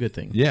 so that's a good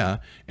thing. Yeah,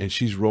 and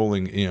she's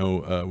rolling. You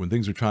know, when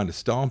things are trying to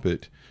stomp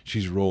it,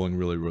 she's rolling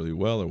really, really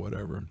well or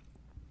whatever.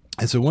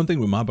 And so one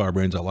thing with my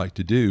barbarians I like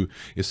to do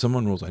is,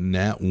 someone rolls a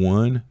nat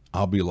 1,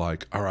 I'll be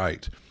like, all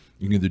right,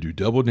 you can either do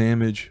double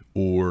damage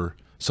or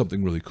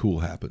something really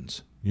cool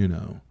happens. You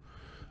know,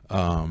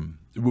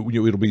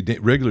 it'll be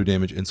regular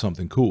damage and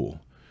something cool.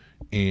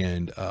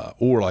 And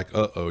or like,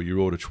 you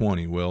rolled a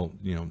 20. Well,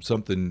 you know,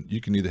 something,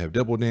 you can either have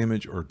double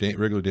damage or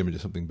regular damage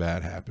if something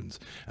bad happens.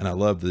 And I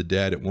love the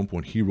dad at one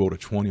point, he rolled a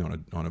 20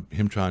 on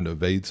him trying to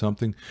evade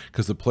something,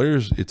 because the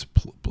players, it's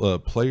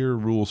player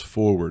rules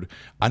forward.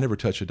 I never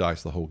touch a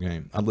dice the whole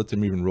game. I let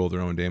them even roll their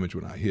own damage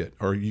when I hit,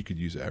 or you could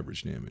use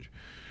average damage.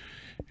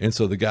 And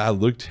so the guy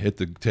looked at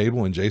the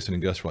table, and Jason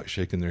and Gus were like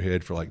shaking their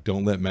head for like,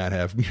 don't let Matt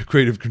have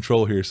creative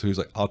control here. So he's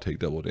like, I'll take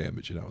double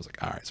damage. And I was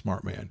like, all right,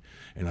 smart man.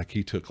 And like,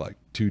 he took like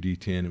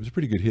 2d10. It was a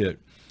pretty good hit,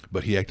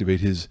 but he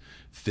activated his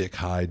thick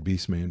hide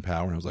beastman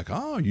power. And I was like,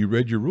 oh, you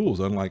read your rules.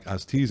 Unlike, I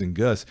was teasing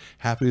Gus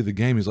halfway through the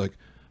game. He's like,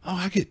 oh,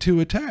 I get 2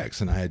 attacks.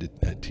 And I had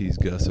to tease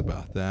Gus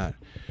about that.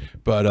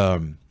 But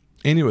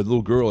anyway, the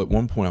little girl at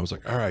one point, I was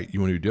like, all right, you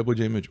want to do double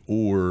damage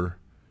or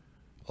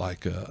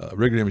like a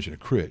regular damage and a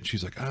crit?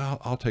 She's like,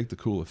 I'll take the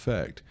cool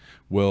effect.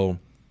 Well,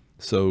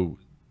 so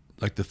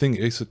like the thing,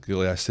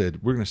 basically I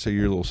said, we're going to say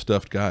your little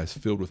stuffed guy is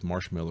filled with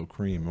marshmallow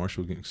cream.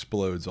 Marshmallow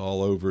explodes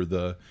all over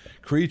the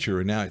creature,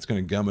 and now it's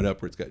going to gum it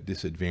up where it's got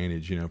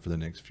disadvantage, you know, for the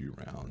next few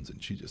rounds.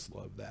 And she just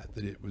loved that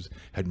it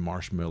had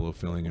marshmallow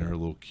filling in her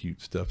little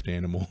cute stuffed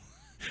animal.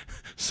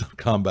 Some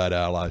combat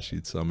ally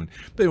she'd summoned.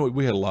 But anyway,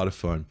 we had a lot of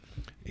fun.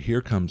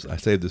 Here comes, I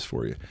saved this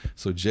for you.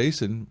 So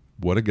Jason,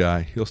 what a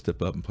guy, he'll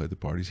step up and play the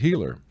party's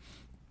healer.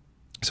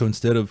 So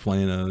instead of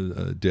playing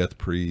a death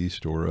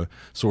priest or a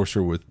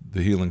sorcerer with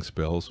the healing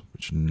spells,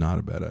 which is not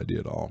a bad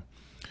idea at all,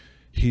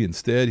 he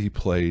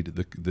played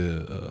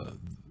the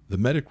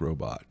medic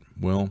robot.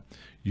 Well,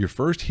 your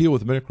first heal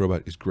with the medic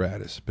robot is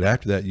gratis, but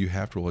after that you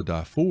have to roll a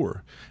die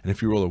 4. And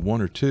if you roll a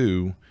 1 or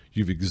 2,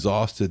 you've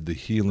exhausted the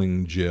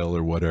healing gel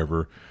or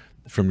whatever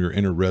from your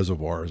inner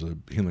reservoir as a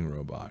healing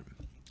robot.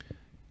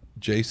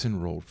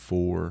 Jason rolled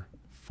 4,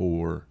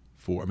 4,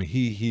 4. I mean,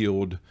 he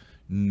healed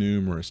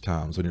numerous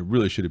times, and it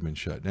really should have been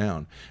shut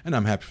down. And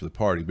I'm happy for the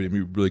party, but it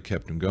really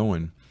kept him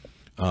going.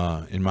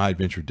 In my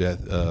adventure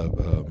death,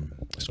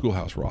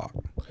 Schoolhouse Rock,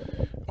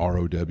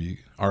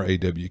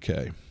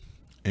 RAWK.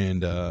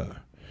 And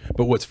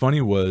But what's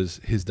funny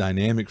was his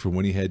dynamic for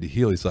when he had to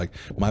heal. He's like,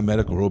 my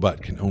medical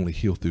robot can only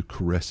heal through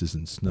caresses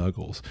and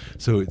snuggles.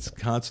 So it's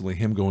constantly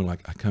him going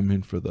like, I come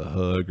in for the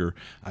hug, or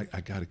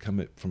I got to come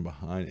it from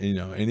behind, you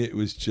know. And it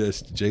was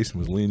just, Jason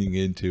was leaning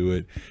into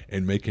it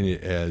and making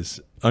it as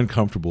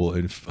uncomfortable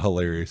and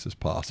hilarious as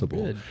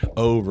possible. Good.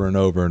 Over and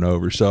over and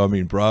over. So I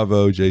mean,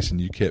 bravo, Jason,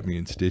 you kept me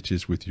in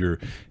stitches with your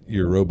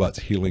robot's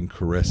healing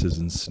caresses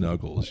and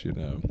snuggles, you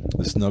know,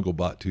 the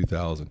Snugglebot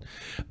 2000.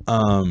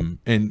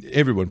 And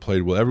everyone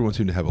played well. Everyone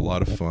seemed to have a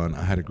lot of fun.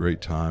 I had a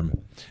great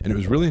time, and it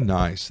was really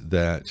nice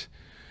that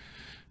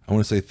I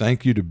want to say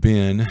thank you to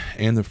Ben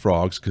and the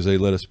Frogs, because they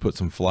let us put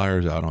some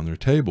flyers out on their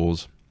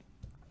tables.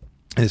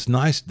 And it's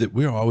nice that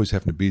we're always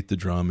having to beat the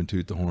drum and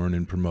toot the horn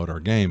and promote our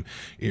game.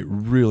 It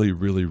really,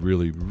 really,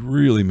 really,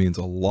 really means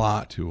a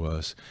lot to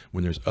us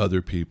when there's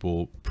other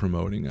people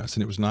promoting us.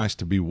 And it was nice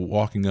to be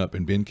walking up,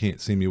 and Ben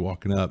can't see me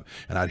walking up,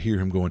 and I'd hear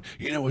him going,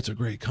 you know, it's a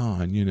great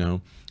con, you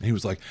know. And he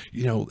was like,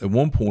 you know, at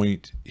one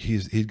point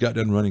he'd got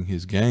done running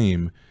his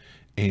game,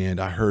 and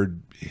I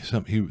heard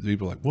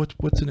people like,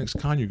 what's the next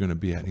con you're going to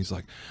be at? And he's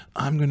like,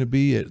 I'm going to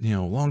be at, you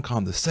know, Long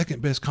Con, the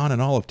second best con in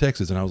all of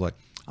Texas. And I was like,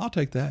 I'll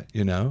take that,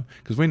 you know,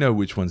 because we know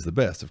which one's the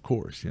best, of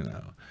course, you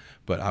know.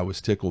 But I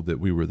was tickled that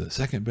we were the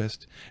second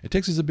best. And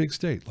Texas is a big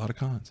state, a lot of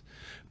cons.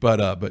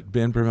 But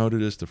Ben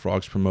promoted us, the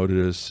Frogs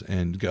promoted us,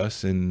 and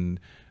Gus and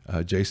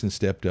Jason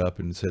stepped up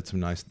and said some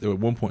nice. At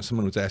one point,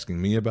 someone was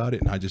asking me about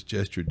it, and I just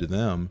gestured to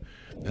them,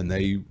 and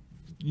they,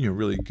 you know,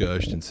 really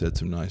gushed and said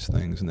some nice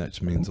things, and that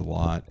just means a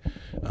lot.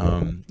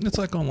 It's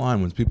like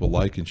online, when people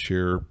like and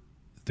share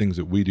things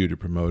that we do to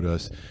promote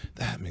us,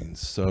 that means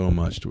so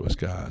much to us,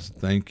 guys.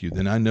 Thank you.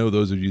 Then I know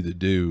those of you that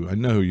do, I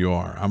know who you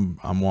are.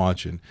 I'm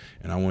watching,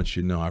 and I want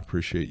you to know I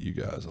appreciate you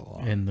guys a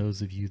lot. And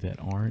those of you that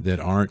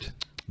aren't,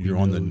 you're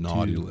on the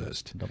naughty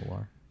list. Double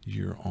R.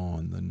 You're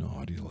on the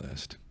naughty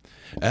list.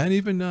 And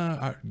even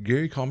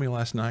Gary called me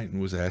last night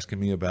and was asking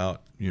me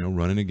about, you know,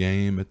 running a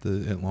game at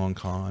Long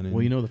Con. And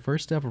well, you know, the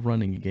first step of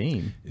running a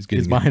game is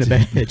getting buying a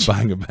badge.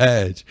 Buying a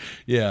badge,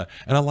 yeah.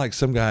 And I like,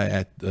 some guy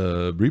at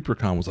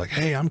ReaperCon was like,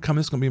 "Hey, I'm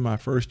coming. It's gonna be my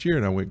first year."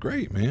 And I went,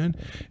 "Great, man."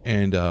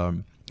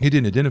 And he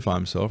didn't identify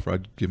himself, or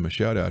I'd give him a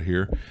shout out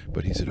here,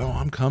 but he said, "Oh,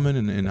 I'm coming,"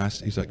 and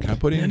he's like, "Can I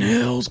put in?" And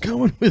hell's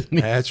coming with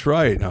me. That's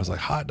right. And I was like,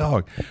 hot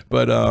dog.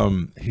 But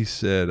he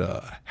said,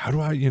 "How do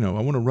I, you know,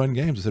 I want to run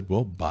games." I said,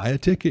 "Well, buy a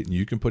ticket and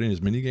you can put in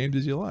as many games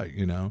as you like,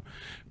 you know."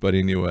 But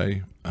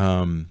anyway,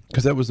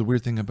 because that was the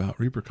weird thing about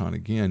ReaperCon.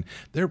 Again,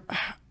 they're,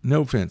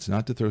 no offense,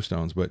 not to throw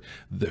stones, but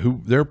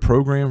their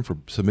program for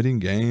submitting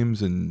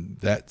games and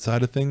that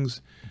side of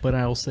things. But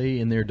I'll say,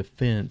 in their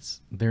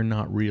defense, they're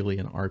not really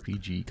an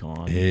RPG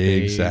con.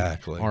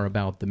 Exactly. They are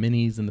about the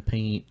minis and the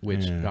paint,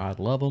 which, God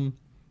love them.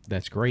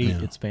 That's great.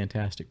 Yeah. It's a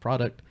fantastic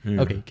product.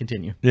 Yeah. Okay,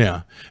 continue.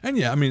 Yeah, and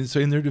yeah, I mean,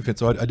 so in their defense,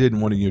 so I didn't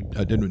want to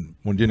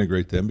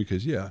denigrate them,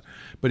 because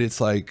but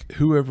it's like,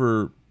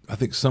 whoever, I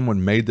think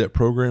someone made that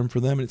program for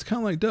them, and it's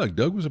kind of like Doug.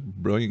 Doug was a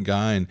brilliant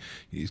guy, and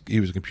he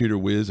was a computer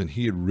whiz, and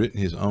he had written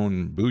his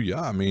own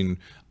Booyah. I mean,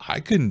 I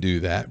couldn't do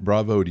that.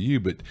 Bravo to you.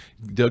 But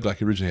Doug, like,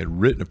 originally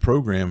had written a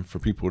program for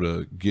people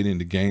to get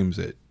into games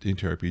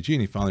into RPG,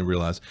 and he finally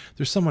realized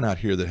there's someone out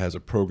here that has a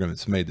program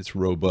that's made that's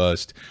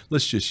robust.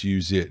 Let's just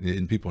use it,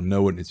 and people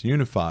know it, and it's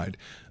unified.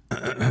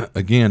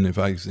 Again,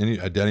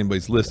 I doubt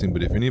anybody's listening,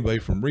 but if anybody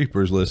from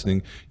Reaper is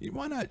listening,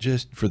 why not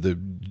just, for the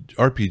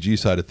RPG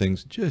side of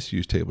things, just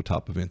use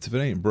tabletop events? If it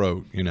ain't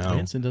broke, you know.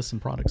 And send us some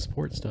product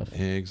support stuff.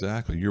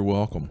 Exactly. You're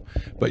welcome.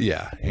 But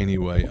yeah,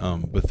 anyway,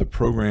 but the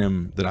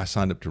program that I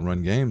signed up to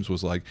run games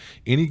was like,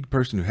 any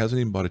person who hasn't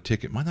even bought a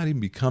ticket might not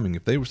even be coming.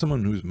 If they were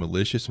someone who's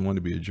malicious and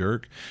wanted to be a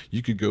jerk,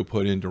 you could go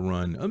put in to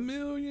run 1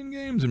 million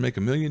games and make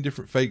 1 million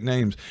different fake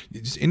names.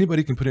 Just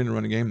anybody can put in to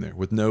run a game there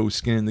with no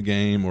skin in the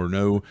game, or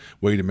no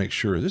way to make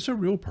sure, is this a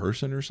real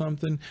person or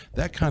something?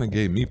 That kind of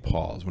gave me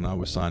pause when I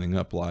was signing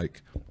up.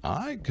 Like,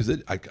 because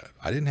I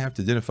didn't have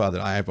to identify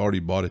that I have already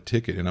bought a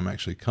ticket and I'm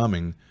actually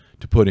coming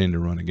to put in to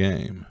run a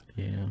game.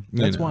 Yeah,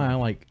 that's why I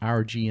like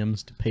our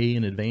GMs to pay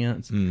in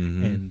advance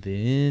and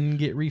then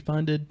get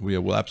refunded. Yeah,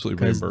 we'll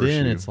absolutely reimburse you. Because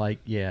then it's like,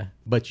 yeah,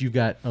 but you've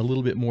got a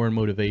little bit more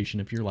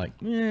motivation if you're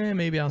like,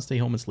 maybe I'll stay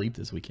home and sleep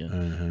this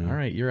weekend. All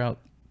right, you're out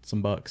some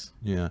bucks.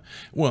 Yeah,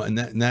 well, and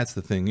that's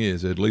the thing,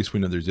 is at least we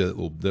know there's that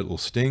little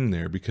sting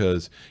there,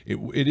 because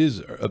it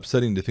is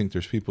upsetting to think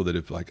there's people that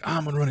have like,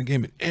 I'm gonna run a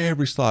game in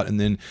every slot, and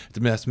then at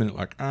the last minute,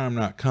 like, I'm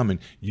not coming.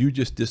 You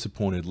just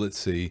disappointed. Let's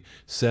see,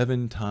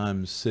 7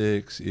 times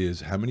 6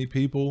 is how many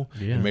people?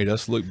 Yeah, it made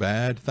us look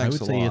bad. Thanks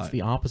a lot. I would say it's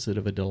the opposite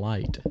of a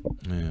delight.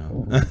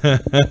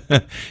 Yeah.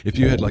 If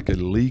you had like a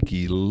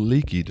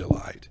leaky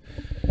delight.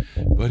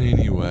 But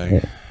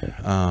anyway,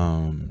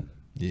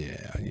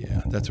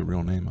 yeah, that's a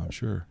real name, I'm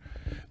sure.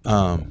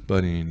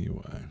 But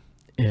anyway,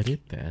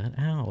 edit that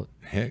out.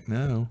 Heck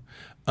no.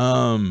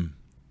 Oh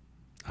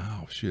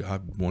shoot, I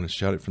want to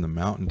shout it from the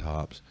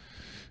mountaintops.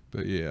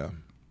 But yeah,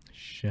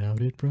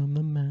 Shouted from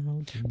the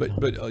mountain.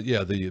 But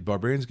yeah, the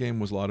Barbarians game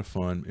was a lot of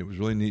fun. It was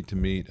really neat to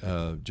meet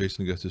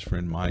Jason Augustus'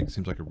 friend Mike.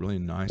 Seems like a really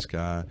nice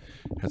guy.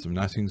 Had some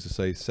nice things to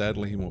say.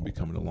 Sadly, he won't be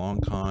coming to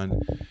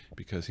LongCon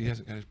because he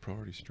hasn't got his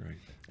priorities straight.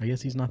 I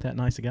guess he's not that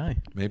nice a guy.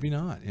 Maybe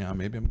not. Yeah,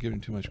 maybe I'm giving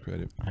too much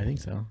credit. I think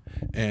so.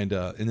 And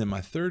then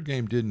my third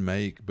game didn't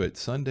make, but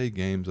Sunday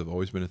games have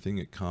always been a thing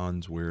at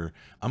cons where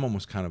I'm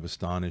almost kind of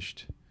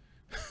astonished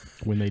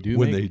when they do,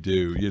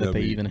 you know,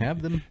 they even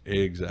have them.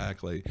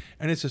 Exactly.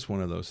 And it's just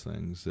one of those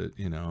things that,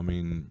 you know, I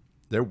mean,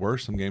 there were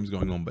some games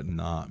going on, but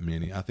not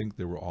many. I think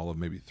there were all of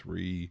maybe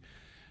 3.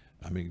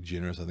 I mean,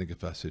 generous. I think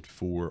if I said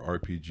 4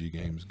 RPG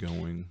games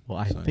going. Well,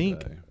 I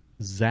think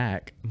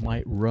Zach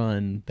might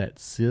run that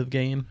Civ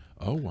game.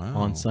 Oh, wow.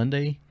 On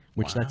Sunday,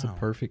 which that's a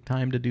perfect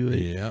time to do it.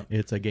 Yeah.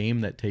 It's a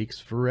game that takes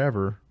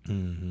forever.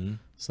 Mm-hmm.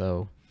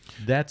 So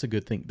that's a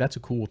good thing. That's a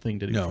cool thing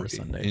to do for a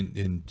Sunday.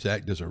 And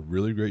Zach does a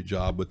really great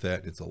job with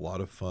that. It's a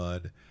lot of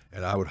fun,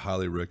 and I would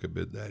highly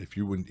recommend that. If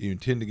you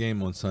intend to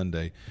game on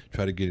Sunday,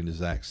 try to get into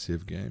Zach's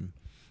Civ game.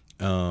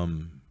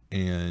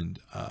 And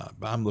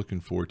I'm looking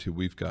forward to.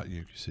 We've got,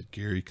 you said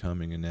Gary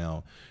coming, and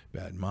now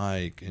Bad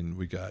Mike, and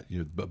we got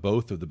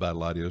both of the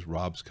Battladios.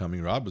 Rob's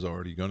coming. Rob was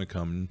already going to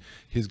come.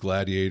 His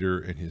Gladiator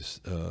and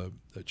his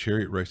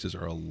chariot races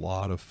are a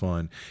lot of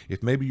fun.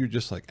 If maybe you're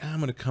just like,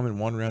 I'm going to come and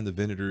wander around the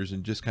vendors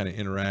and just kind of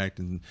interact,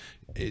 and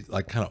it's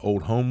like kind of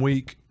old home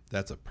week,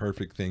 that's a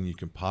perfect thing. You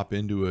can pop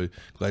into a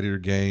Gladiator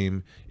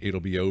game. It'll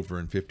be over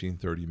in 15,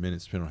 30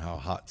 minutes, depending on how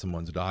hot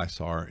someone's dice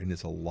are, and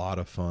it's a lot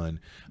of fun.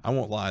 I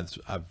won't lie.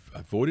 I've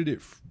avoided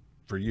it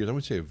for years. I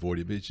wouldn't say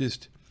avoided,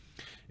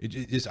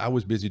 but I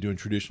was busy doing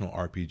traditional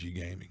RPG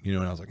gaming, and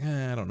I was like,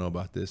 I don't know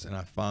about this. And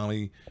I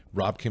finally,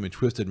 Rob came and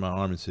twisted my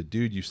arm and said,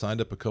 dude, you signed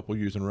up a couple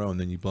years in a row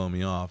and then you blow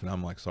me off. And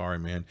I'm like, sorry,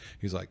 man.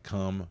 He's like,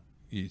 come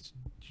on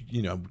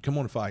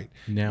and fight.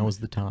 Now is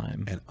the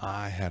time. And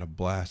I had a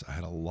blast. I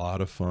had a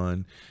lot of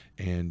fun,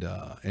 and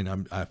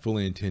I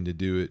fully intend to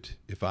do it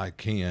if I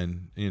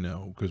can,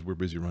 because we're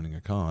busy running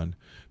a con.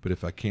 But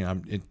if I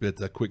can,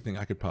 it's a quick thing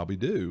I could probably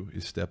do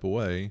is step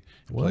away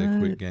and play a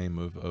quick game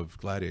of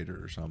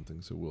Gladiator or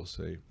something. So we'll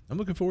see. I'm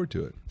looking forward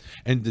to it.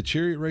 And the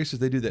chariot races,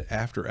 they do that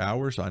after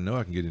hours. So I know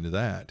I can get into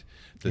that.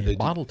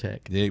 Bottle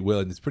tech. Yeah, well,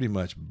 and it's pretty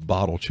much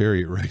bottle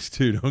chariot race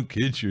too. Don't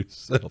kid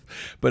yourself.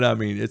 But I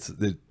mean,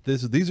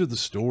 these are the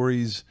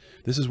stories.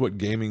 This is what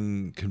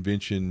gaming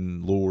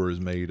convention lore is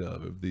made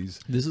of these.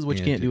 This is what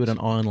you can't do at an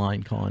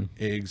online con.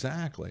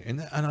 Exactly.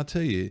 And I'll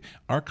tell you,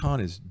 our con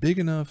is big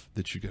enough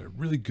that you got a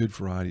really good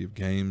variety of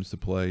games to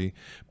play,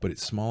 but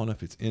it's small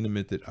enough, it's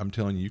intimate, that I'm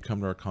telling you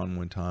come to our con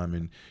one time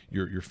and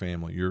your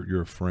family,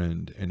 you're a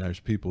friend, and there's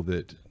people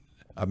that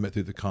I've met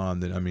through the con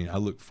that, I mean, I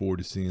look forward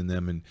to seeing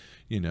them, and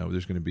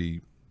there's going to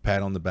be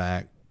pat on the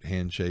back,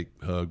 handshake,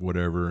 hug,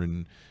 whatever,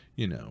 and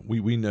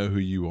we know who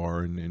you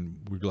are, and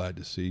we're glad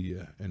to see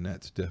you. And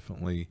that's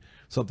definitely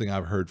something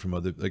I've heard from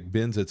other, like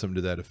Ben said something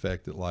to that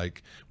effect, that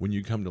like when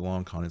you come to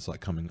LongCon, it's like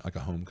coming, like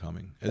a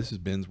homecoming. And this is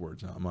Ben's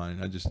words, not mine.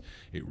 I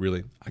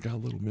got a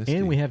little misty.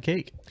 And we have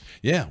cake.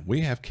 Yeah,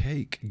 we have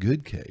cake,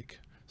 good cake.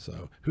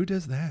 So who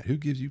does that? Who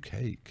gives you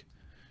cake?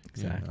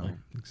 Exactly.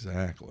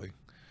 Exactly.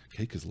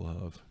 Cake is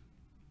love.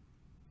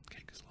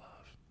 Cake is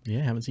love. Yeah,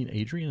 I haven't seen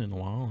Adrian in a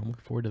while. I'm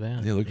looking forward to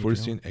that. Yeah, look forward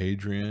to seeing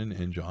Adrian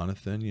and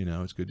Jonathan.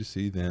 It's good to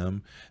see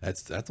them.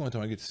 That's the only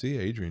time I get to see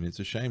Adrian. It's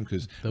a shame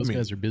because those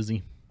guys are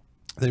busy.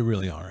 They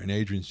really are. And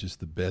Adrian's just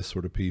the best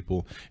sort of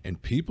people.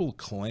 And people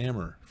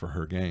clamor for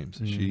her games.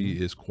 Mm-hmm. She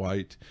is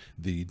quite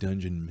the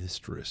dungeon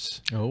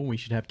mistress. Oh, we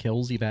should have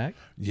Kelsey back.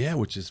 Yeah,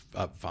 which is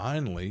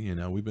finally,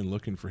 we've been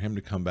looking for him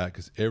to come back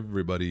because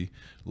everybody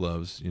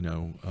loves,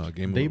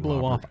 Game. They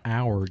blow off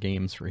our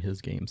games for his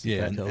games. Yeah,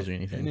 if that tells you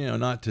anything. And,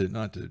 not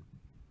to,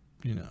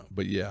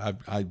 but yeah,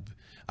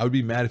 I would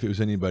be mad if it was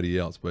anybody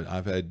else. But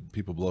I've had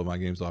people blow my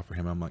games off for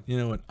him. I'm like, you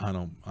know what? I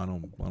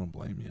don't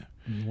blame you.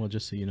 Well,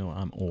 just so you know,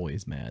 I'm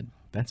always mad.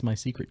 That's my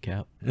secret,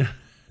 Cap.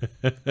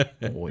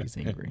 Always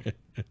angry.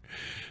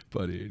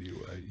 But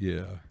anyway,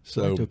 yeah.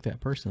 So I took that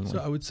personally. So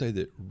I would say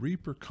that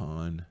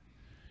ReaperCon,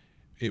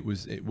 it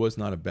was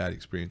not a bad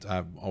experience.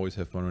 I've always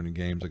had fun running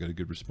games. I got a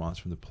good response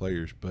from the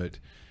players, but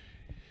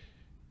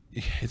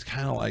it's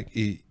kind of like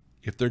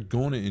if they're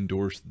going to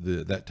endorse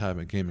that type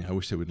of gaming, I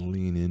wish they would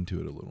lean into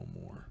it a little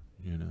more.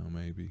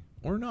 Maybe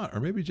or not, or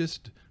maybe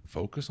just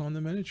focus on the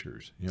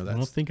miniatures.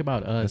 Well, think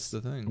about us.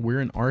 That's the thing. We're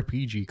an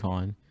RPG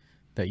con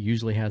that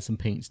usually has some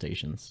paint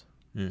stations.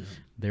 Yeah.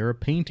 They're a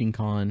painting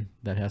con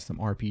that has some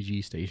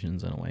RPG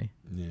stations in a way.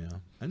 Yeah,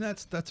 and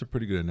that's a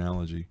pretty good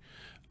analogy.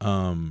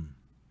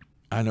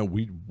 I know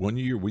one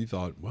year we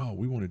thought, well,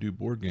 we want to do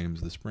board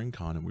games the spring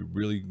con, and we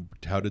really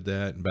touted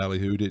that and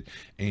ballyhooed it,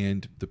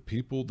 and the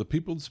people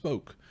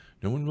spoke.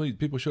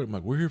 People showed up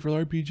like, we're here for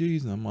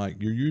RPGs, and I'm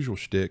like, your usual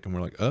shtick, and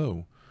we're like,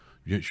 oh,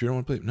 you sure don't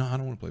want to play? No, I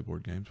don't want to play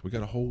board games. We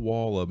got a whole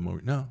wall of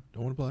them. No,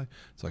 don't want to play.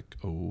 It's like,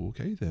 oh,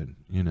 okay then,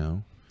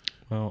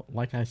 Well,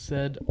 like I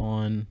said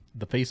on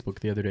the Facebook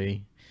the other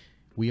day,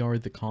 we are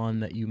the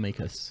con that you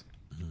make us.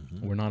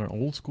 Mm-hmm. We're not an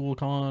old school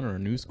con or a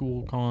new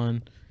school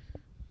con.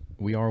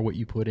 We are what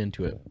you put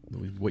into it.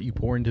 What you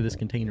pour into this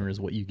container is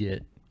what you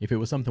get. If it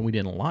was something we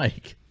didn't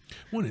like,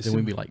 then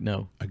we'd be like,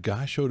 no. A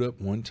guy showed up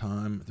one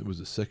time. It was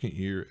the second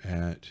year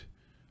at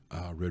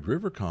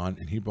ReaperCon,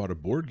 and he brought a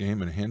board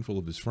game and a handful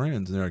of his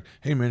friends, and they're like,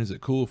 "Hey man, is it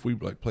cool if we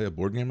like play a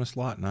board game in a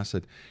slot?" And I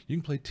said, "You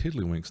can play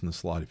Tiddlywinks in the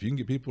slot. If you can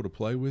get people to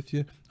play with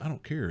you, I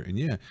don't care." And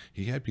yeah,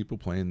 he had people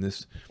playing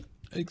this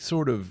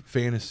sort of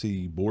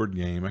fantasy board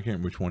game. I can't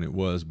remember which one it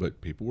was,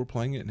 but people were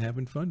playing it and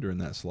having fun during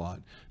that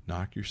slot.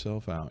 Knock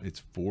yourself out. It's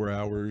 4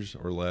 hours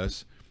or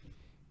less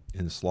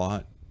in the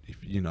slot. If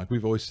you know, like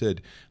we've always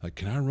said, like,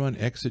 can I run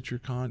X at your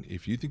con?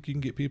 If you think you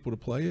can get people to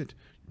play it,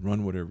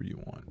 run whatever you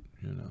want.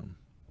 You know.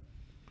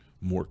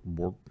 Mork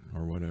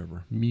or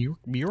whatever.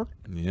 Mjork.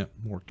 Yeah,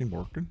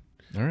 Morkin.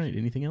 All right.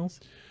 Anything else?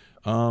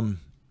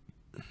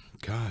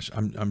 Gosh,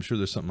 I'm sure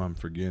there's something I'm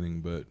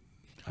forgetting, but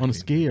on a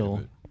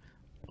scale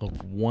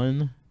of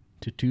 1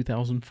 to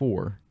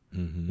 2004,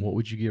 what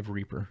would you give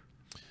Reaper?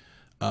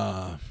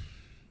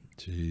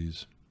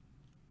 Jeez.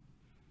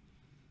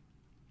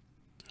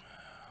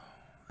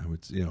 I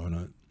would,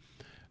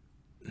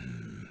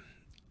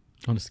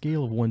 on a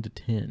scale of 1 to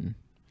 10.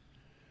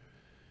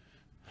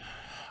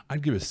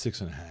 I'd give it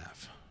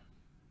 6.5.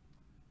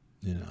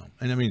 You know,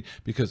 and I mean,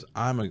 because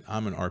I'm an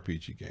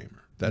RPG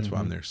gamer. That's why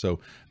I'm there. So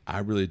I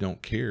really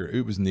don't care.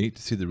 It was neat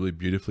to see the really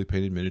beautifully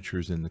painted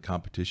miniatures in the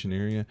competition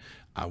area.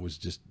 I was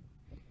just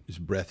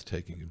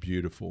breathtaking and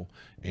beautiful.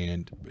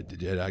 And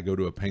did I go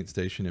to a paint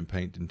station and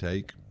paint and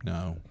take?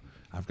 No.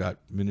 I've got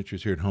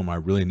miniatures here at home I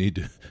really need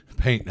to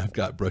paint. I've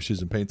got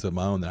brushes and paints of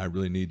my own that I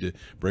really need to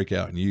break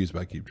out and use,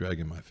 but I keep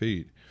dragging my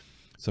feet.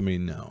 So, I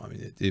mean, no. I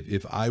mean,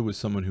 if I was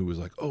someone who was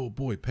like, oh,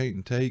 boy, paint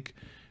and take,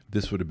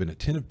 this would have been a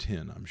 10 of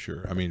 10, I'm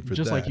sure. I mean, for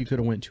just that. like you could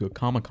have went to a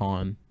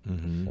Comic-Con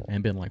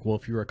and been like, well,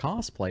 if you're a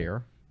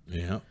cosplayer,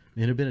 it'd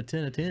have been a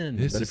 10 of 10.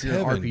 This but is if you're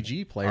heaven. an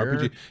RPG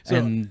player,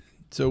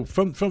 so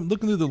from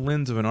looking through the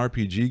lens of an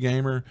RPG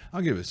gamer,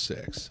 I'll give it a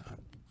 6.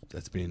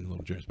 That's being a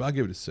little generous, but I'll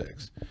give it a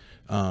 6.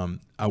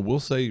 I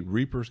will say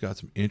Reaper's got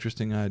some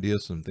interesting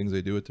ideas, some things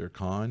they do at their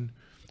con.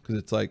 Because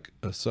it's like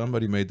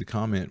somebody made the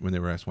comment when they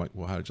were asked, like,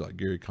 well, how did you like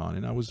Gary Con?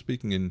 And I was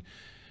speaking in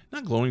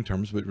not glowing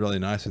terms, but really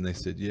nice. And they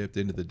said, yeah, at the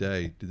end of the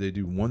day, did they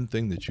do one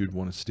thing that you'd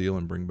want to steal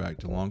and bring back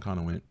to LongCon?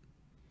 I went,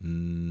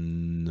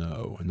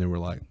 no. And they were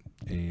like,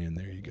 and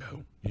there you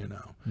go, you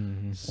know.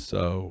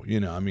 So,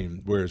 you know, I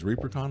mean, whereas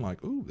ReaperCon,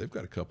 like, ooh, they've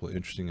got a couple of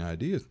interesting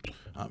ideas.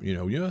 You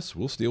know, yes,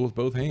 we'll steal with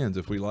both hands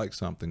if we like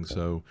something.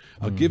 So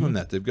I'll give them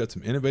that. They've got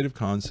some innovative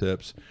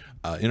concepts.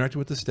 Interacting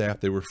with the staff,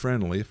 they were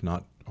friendly, if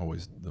not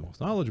always the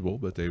most knowledgeable,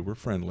 but they were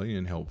friendly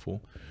and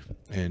helpful.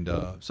 And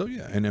so,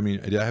 yeah. And I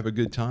mean, did I have a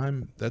good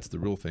time? That's the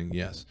real thing.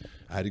 Yes,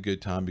 I had a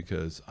good time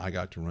because I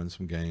got to run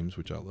some games,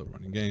 which I love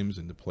running games,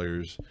 and the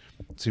players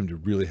seem to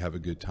really have a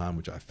good time,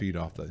 which I feed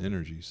off that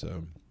energy.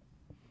 So,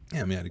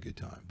 yeah, I mean, I had a good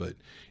time, but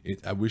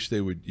I wish they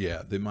would,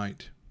 they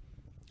might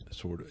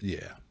sort of,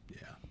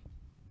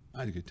 I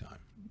had a good time.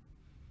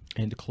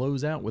 And to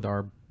close out with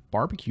our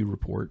barbecue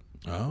report.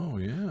 Oh,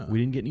 yeah. We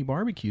didn't get any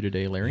barbecue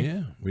today, Larry.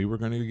 Yeah, we were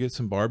going to get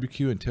some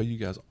barbecue and tell you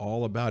guys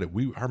all about it.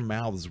 Our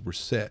mouths were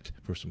set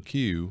for some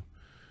Q,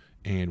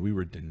 and we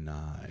were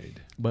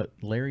denied. But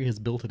Larry has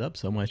built it up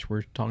so much,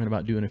 we're talking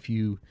about doing a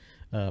few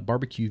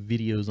barbecue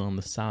videos on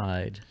the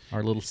side,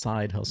 our little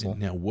side hustle.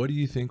 Now, what do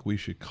you think we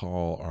should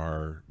call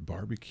our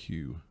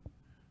barbecue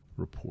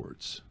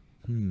reports?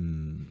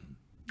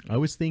 I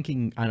was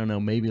thinking, I don't know,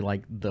 maybe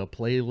like the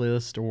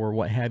playlist or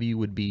what have you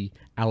would be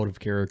out of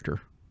character.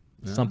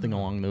 Something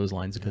along those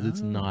lines, because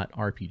it's not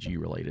RPG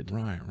related.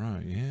 Right,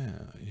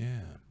 yeah.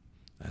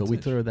 But we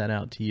throw that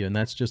out to you, and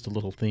that's just a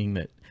little thing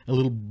a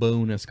little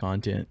bonus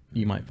content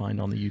you might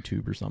find on the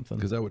YouTube or something.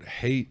 Because I would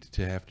hate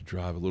to have to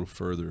drive a little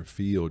further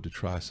afield to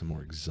try some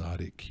more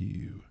exotic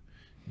Q,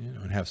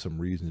 and have some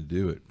reason to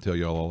do it. Tell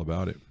y'all all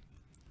about it.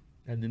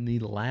 And then the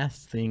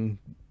last thing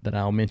that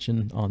I'll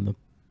mention on the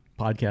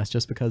podcast,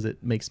 just because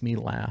it makes me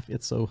laugh,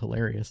 it's so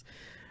hilarious.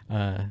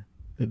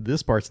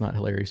 This part's not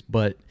hilarious,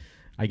 but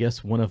I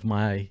guess one of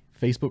my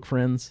Facebook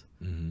friends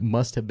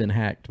must have been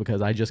hacked,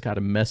 because I just got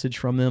a message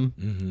from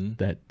them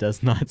that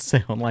does not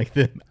sound like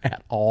them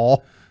at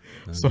all.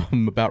 So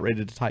I'm about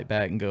ready to type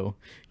back and go,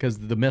 because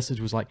the message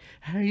was like,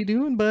 how you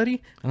doing,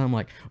 buddy? And I'm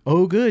like,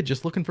 oh, good.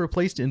 Just looking for a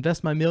place to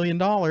invest my $1 million.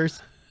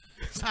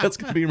 So that's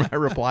going to be my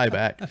reply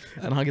back.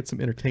 And I'll get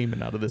some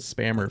entertainment out of this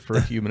spammer for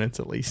a few minutes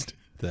at least.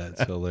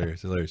 That's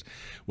hilarious.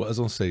 Well, I was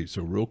going to say,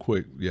 so real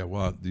quick,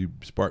 well, you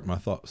sparked my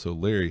thought. So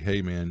Larry,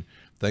 hey man,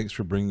 thanks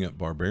for bringing up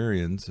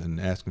Barbarians and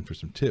asking for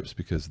some tips,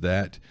 because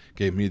that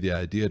gave me the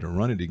idea to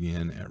run it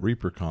again at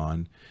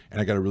ReaperCon,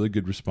 and I got a really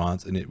good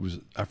response,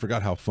 and I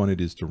forgot how fun it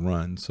is to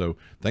run. So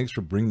thanks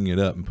for bringing it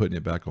up and putting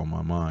it back on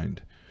my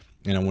mind.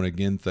 And I want to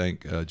again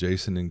thank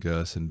Jason and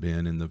Gus and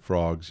Ben and the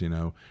Frogs,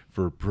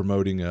 for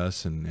promoting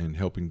us and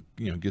helping,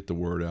 get the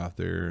word out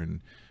there.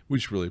 And we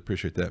just really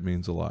appreciate that. It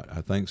means a lot.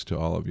 Thanks to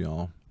all of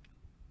y'all.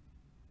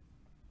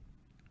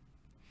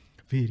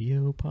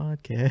 Video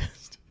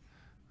podcast.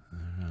 All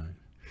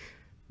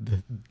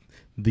right.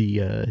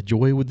 The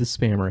joy with the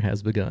spammer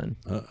has begun.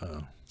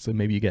 Uh-oh. So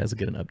maybe you guys will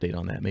get an update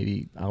on that.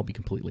 Maybe I'll be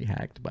completely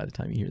hacked by the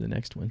time you hear the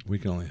next one. We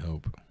can only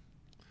hope.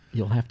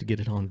 You'll have to get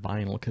it on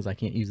vinyl because I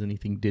can't use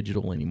anything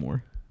digital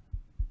anymore.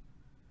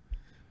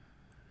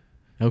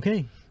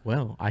 Okay,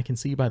 well, I can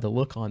see by the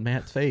look on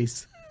Matt's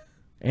face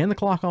and the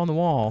clock on the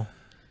wall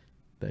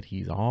that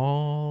he's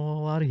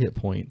all out of hit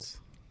points.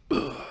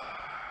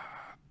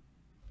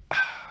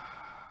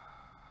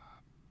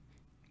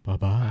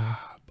 Bye-bye.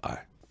 Bye.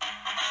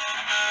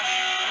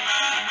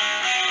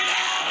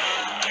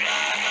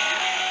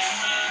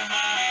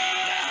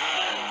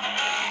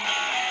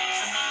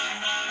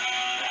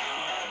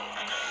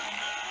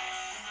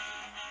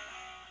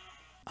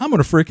 I'm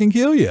gonna freaking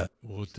kill you.